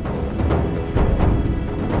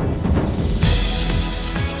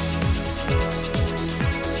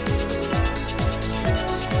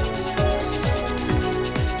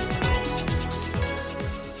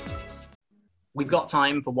 We've got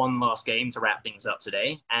time for one last game to wrap things up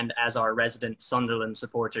today, and as our resident Sunderland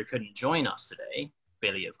supporter couldn't join us today,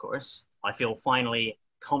 Billy, of course, I feel finally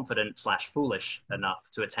confident/foolish enough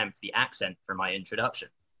to attempt the accent for my introduction.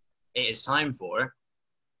 It is time for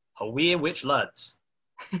Haweer Which Luds.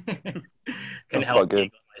 Can help me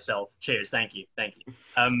myself. Cheers, thank you.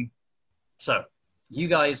 So, you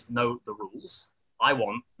guys know the rules. I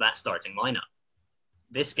want that starting lineup.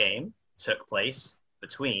 This game took place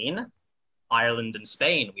between Ireland and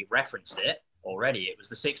Spain. We've referenced it already. It was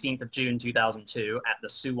the 16th of June 2002 at the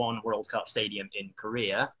Suwon World Cup Stadium in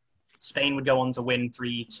Korea. Spain would go on to win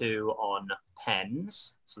 3-2 on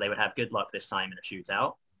depends. So they would have good luck this time in a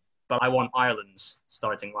shootout. But I want Ireland's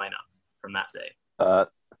starting lineup from that day.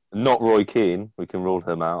 Not Roy Keane. We can rule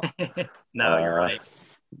him out. No, you're right.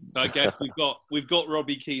 So I guess we've got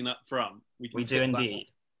Robbie Keane up front. We can do tick that indeed.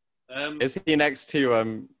 one. Is he next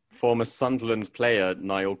to former Sunderland player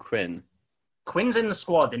Niall Quinn? Quinn's in the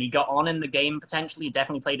squad, and he got on in the game potentially.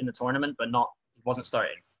 Definitely played in the tournament, but he wasn't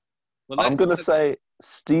starting. Well, I'm going to say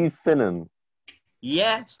Steve Finnan.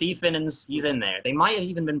 Yeah, Steve Finnan's, he's in there. They might have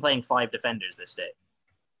even been playing 5 defenders this day.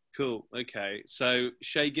 Cool. Okay. So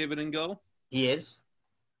Shay Given in goal. He is.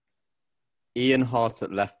 Ian Hart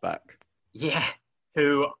at left back. Yeah,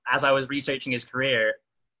 who, as I was researching his career,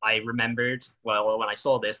 I remembered, well, when I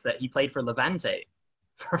saw this, that he played for Levante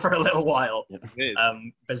for a little while. Good.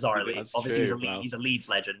 Bizarrely. That's Obviously, true, he's a Leeds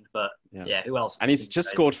legend, but Yeah. who else? And he's just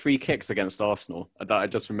scored 3 kicks against Arsenal. I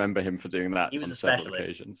just remember him for doing that He was on a several specialist.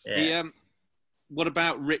 occasions. Yeah. What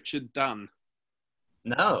about Richard Dunn?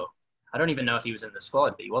 No, I don't even know if he was in the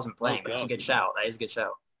squad, but he wasn't playing. Oh, But that's a God. good shout. That is a good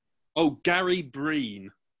shout. Oh, Gary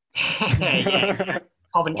Breen. Yeah.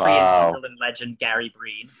 Coventry Wow. and Sunderland legend Gary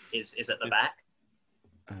Breen is at the back.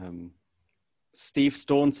 Steve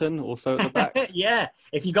Staunton also at the back. Yeah,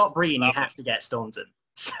 if you got Breen, you have to get Staunton.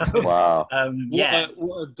 So, Wow. yeah.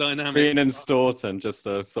 What a dynamic. Breen and Staunton, just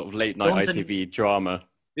a sort of late night Staunton- ITV drama.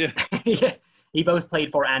 Yeah. He both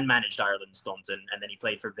played for and managed Ireland, Staunton, and then he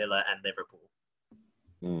played for Villa and Liverpool.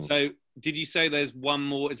 So, did you say there's one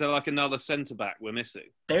more? Is there like another centre back we're missing?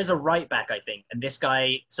 There's a right back, I think, and this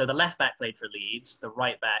guy. So the left back played for Leeds. The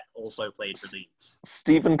right back also played for Leeds.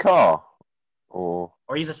 Stephen Carr. Or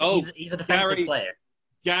Or he's a defensive Gary- player.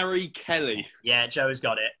 Gary Kelly. Yeah, Joe's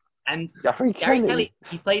got it. And Gary Gary Kelly. Kelly,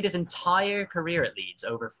 he played his entire career at Leeds,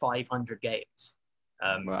 over 500 games.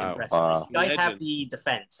 Wow. Impressive. Wow. You guys have Legend. the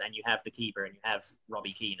defence, and you have the keeper, and you have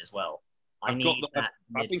Robbie Keane as well. I I've got need the- that.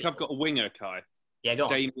 I think I've midfield. got a winger, Kai. Yeah, go on.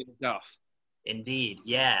 Damien Duff. Indeed,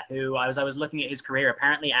 yeah. Who I was looking at his career.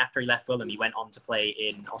 Apparently, after he left Fulham, he went on to play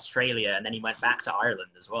in Australia, and then he went back to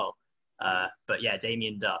Ireland as well. But yeah,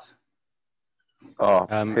 Damien Duff. Oh,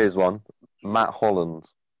 Um, here's one. Matt Holland.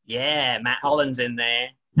 Yeah, Matt Holland's in there.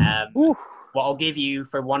 Woo. What I'll give you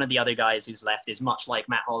for one of the other guys who's left is much like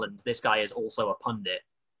Matt Holland. This guy is also a pundit.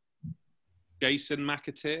 Jason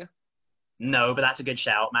McAteer. No, but that's a good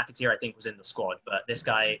shout. McAteer, I think, was in the squad, but this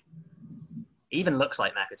guy even looks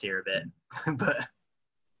like McAteer a bit. But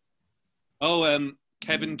Oh,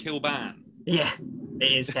 Kevin Kilban. yeah,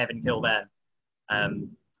 it is Kevin Kilban.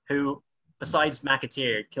 Who, besides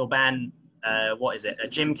McAteer, Kilban, what is it?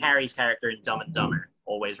 Jim Carrey's character in Dumb and Dumber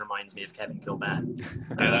always reminds me of Kevin Kilban.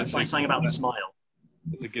 Yeah, that's It's like something about the smile.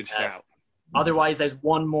 That's a good shout. Otherwise, there's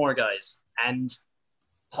one more, guys. And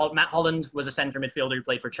Matt Holland was a centre midfielder who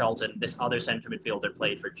played for Charlton. This other centre midfielder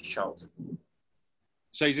played for Charlton.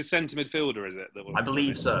 So he's a centre midfielder, is it? That we're I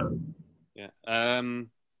believe so. Yeah.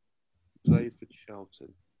 Played for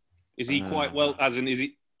Charlton. Is he quite well? As in, is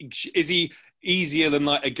he easier than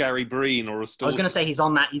like a Gary Breen or a I was Staunton? going to say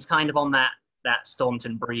he's kind of on that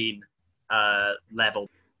Staunton Breen level.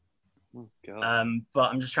 Oh, God.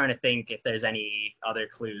 But I'm just trying to think if there's any other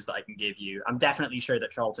clues that I can give you. I'm definitely sure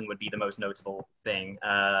that Charlton would be the most notable thing.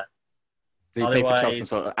 Did he play for Otherwise- Charlton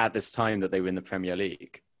sort of at this time that they were in the Premier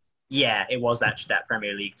League? Yeah, it was that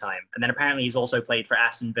Premier League time. And then apparently he's also played for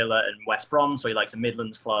Aston Villa and West Brom, so he likes a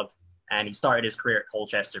Midlands club. And he started his career at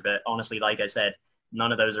Colchester. But honestly, like I said,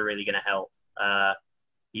 none of those are really going to help.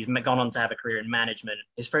 He's gone on to have a career in management.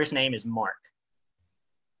 His first name is Mark.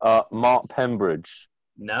 Mark Pembridge.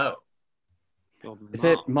 No. God, Is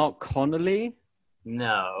it Mark Connolly?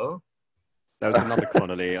 No. There was another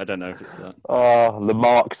Connolly. I don't know if it's that. The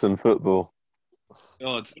Marks in football.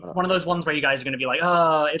 God. It's one of those ones where you guys are going to be like,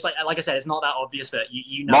 oh, it's like I said, it's not that obvious, but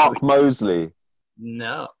you know. Mark Mosley.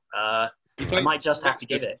 No. I might just have to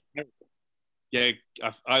give it. Yeah,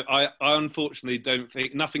 I unfortunately don't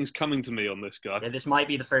think nothing's coming to me on this guy. Yeah, this might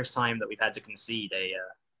be the first time that we've had to concede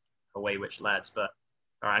a Waywitch lads, but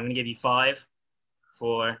all right, I'm going to give you 5,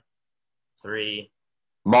 4, 3,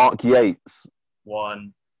 Mark Yates.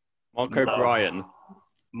 1. Mark No. O'Brien.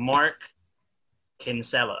 Mark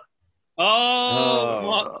Kinsella. Oh,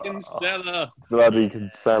 Mark Kinsella. Bloody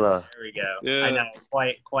Kinsella. There we go. Yeah. I know,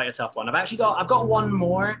 quite a tough one. I've got one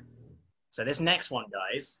more. So this next one,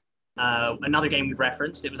 guys, another game we've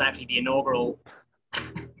referenced. It was actually the inaugural.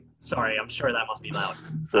 Sorry, I'm sure that must be loud.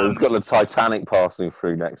 So it's got the Titanic passing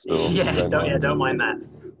through next door. Don't mind that.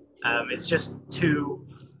 It's just 2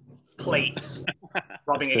 plates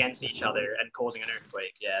rubbing against each other and causing an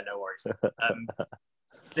earthquake. Yeah, no worries.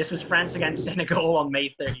 This was France against Senegal on May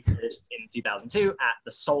 31st in 2002 at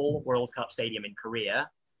the Seoul World Cup Stadium in Korea.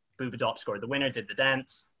 Bouba Diop scored the winner, did the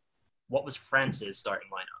dance. what was France's starting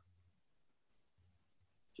lineup?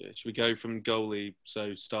 Yeah, should we go from goalie?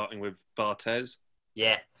 So starting with Barthez.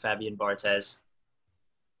 Yeah, Fabien Barthez.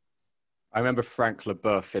 I remember Frank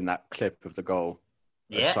Leboeuf in that clip of the goal.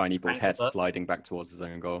 A Yeah, shiny bald Frank head Leboeuf. sliding back towards his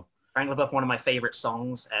own goal. Frank Leboeuf, one of my favorite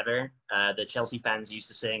songs ever. The Chelsea fans used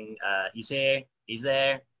to sing, he's here, he's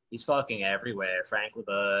there, he's fucking everywhere, Frank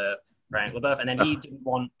Leboeuf, Frank Leboeuf. And then he didn't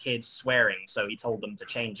want kids swearing, so he told them to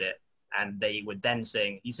change it. And they would then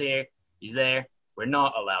sing, he's here, he's there, we're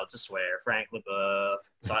not allowed to swear, Frank Leboeuf.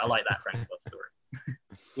 So I like that Frank Leboeuf story.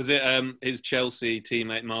 Was it his Chelsea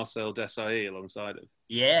teammate Marcel Desailly alongside him?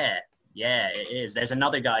 Yeah, it is. There's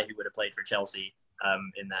another guy who would have played for Chelsea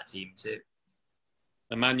in that team too.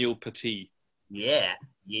 Emmanuel Petit. Yeah.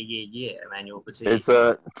 Emmanuel Petit. Is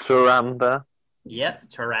Thuram there? Yep,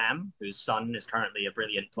 Thuram, whose son is currently a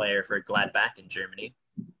brilliant player for Gladbach in Germany.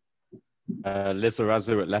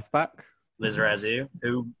 Lizarazu at left back. Lizarazu,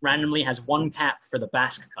 who randomly has one cap for the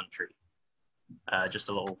Basque country. Just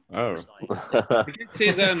a little Oh. aside. It's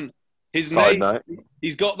his Side name. note.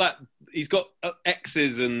 He's got that. He's got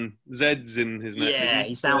X's and Z's in his name. Yeah,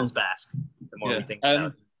 he sounds Basque. The more we think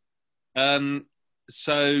about it.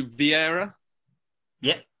 So Vieira.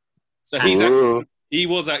 Yep. So Ooh. he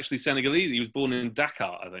was actually Senegalese. He was born in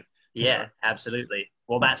Dakar, I think. Yeah, absolutely.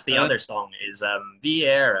 Well, that's the other song is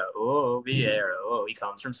Vieira. Oh, Vieira. Oh, he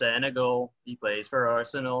comes from Senegal. He plays for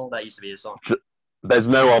Arsenal. That used to be his song. There's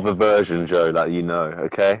no other version, Joe, that you know,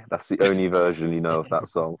 okay? That's the only version you know of that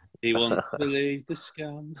song. He wants to leave the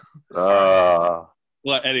scum. Ah.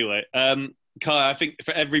 Well, anyway, Kai, I think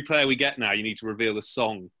for every player we get now, you need to reveal a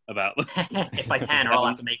song about them. If I can, or I'll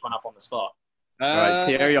have to make one up on the spot. Right,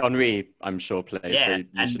 Thierry Henry, I'm sure plays. Yeah, so you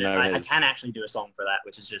and should know I his. can actually do a song for that,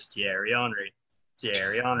 which is just Thierry Henry.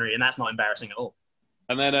 Thierry Henry, and that's not embarrassing at all.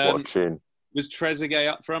 And then Watching. was Trezeguet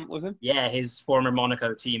up front with him? Yeah, his former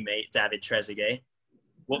Monaco teammate, David Trezeguet.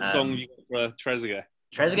 What song have you got for Trezeguet?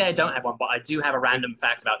 Trezeguet, I don't have one, but I do have a random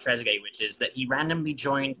fact about Trezeguet, which is that he randomly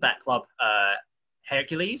joined that club,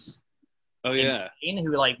 Hercules, Oh, in yeah. Spain,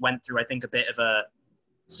 who like went through, I think, a bit of a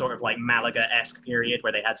sort of like Malaga-esque period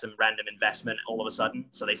where they had some random investment all of a sudden.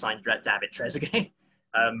 So they signed David Trezeguet.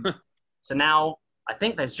 So now I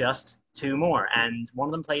think there's just two more, and one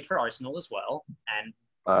of them played for Arsenal as well. And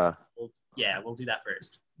we'll do that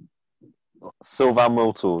first. Sylvain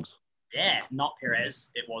Wiltord. Yeah, not Perez.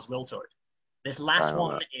 It was Wiltord. This last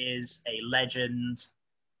one is a legend. If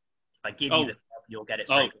I give you the club, you'll get it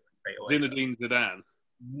straight away. Zinedine Zidane.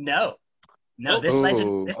 No. This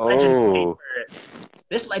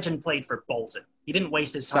legend played for Bolton. He didn't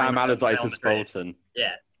waste his time. Sam Allardyce is Bolton.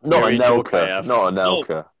 Yeah. Not Yuri a Nelka. Djorkaeff. Not a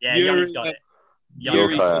Nelka. Yeah, Yuri- Yanni's got it.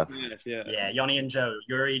 Yuri Djorkaeff. Yeah. Yeah, Yanni and Joe.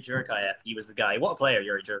 Yuri Djorkaeff. He was the guy. What a player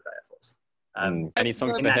Yuri Djorkaeff was. Any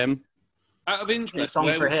songs for that- him? Out of Any interest,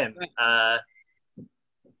 songs where for was him? that?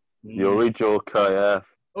 Yuri Djorkaeff.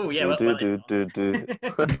 Oh, yeah. Do, Well, do, do, do.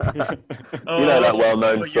 oh, You know that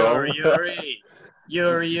well-known song.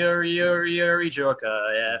 Yuri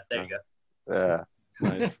Djorkaeff. There you go. Yeah.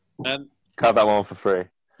 Nice. Cut that one for free.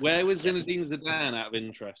 Where was Zinedine Zidane out of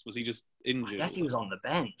interest? Was he just I injured? guess he was on the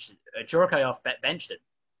bench. Djorkaeff benched him.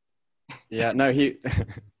 Yeah, no, he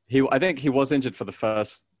I think he was injured for the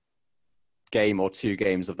first game or two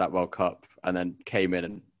games of that World Cup, and then came in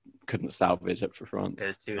and couldn't salvage it for France. It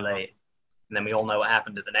was too late. And then we all know what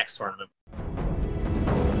happened at the next tournament.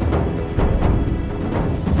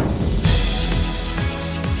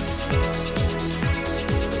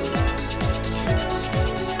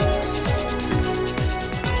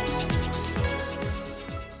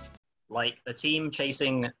 Like the team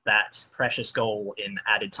chasing that precious goal in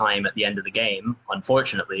added time at the end of the game,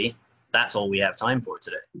 unfortunately, that's all we have time for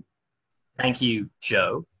today. Thank you,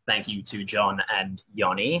 Joe. Thank you to John and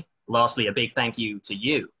Yanni. Lastly, a big thank you to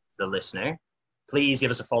you, the listener. Please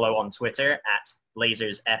give us a follow on Twitter at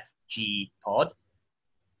BlazersFGPod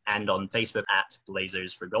and on Facebook at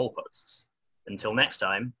Blazers for Goalposts. Until next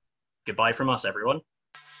time, goodbye from us, everyone.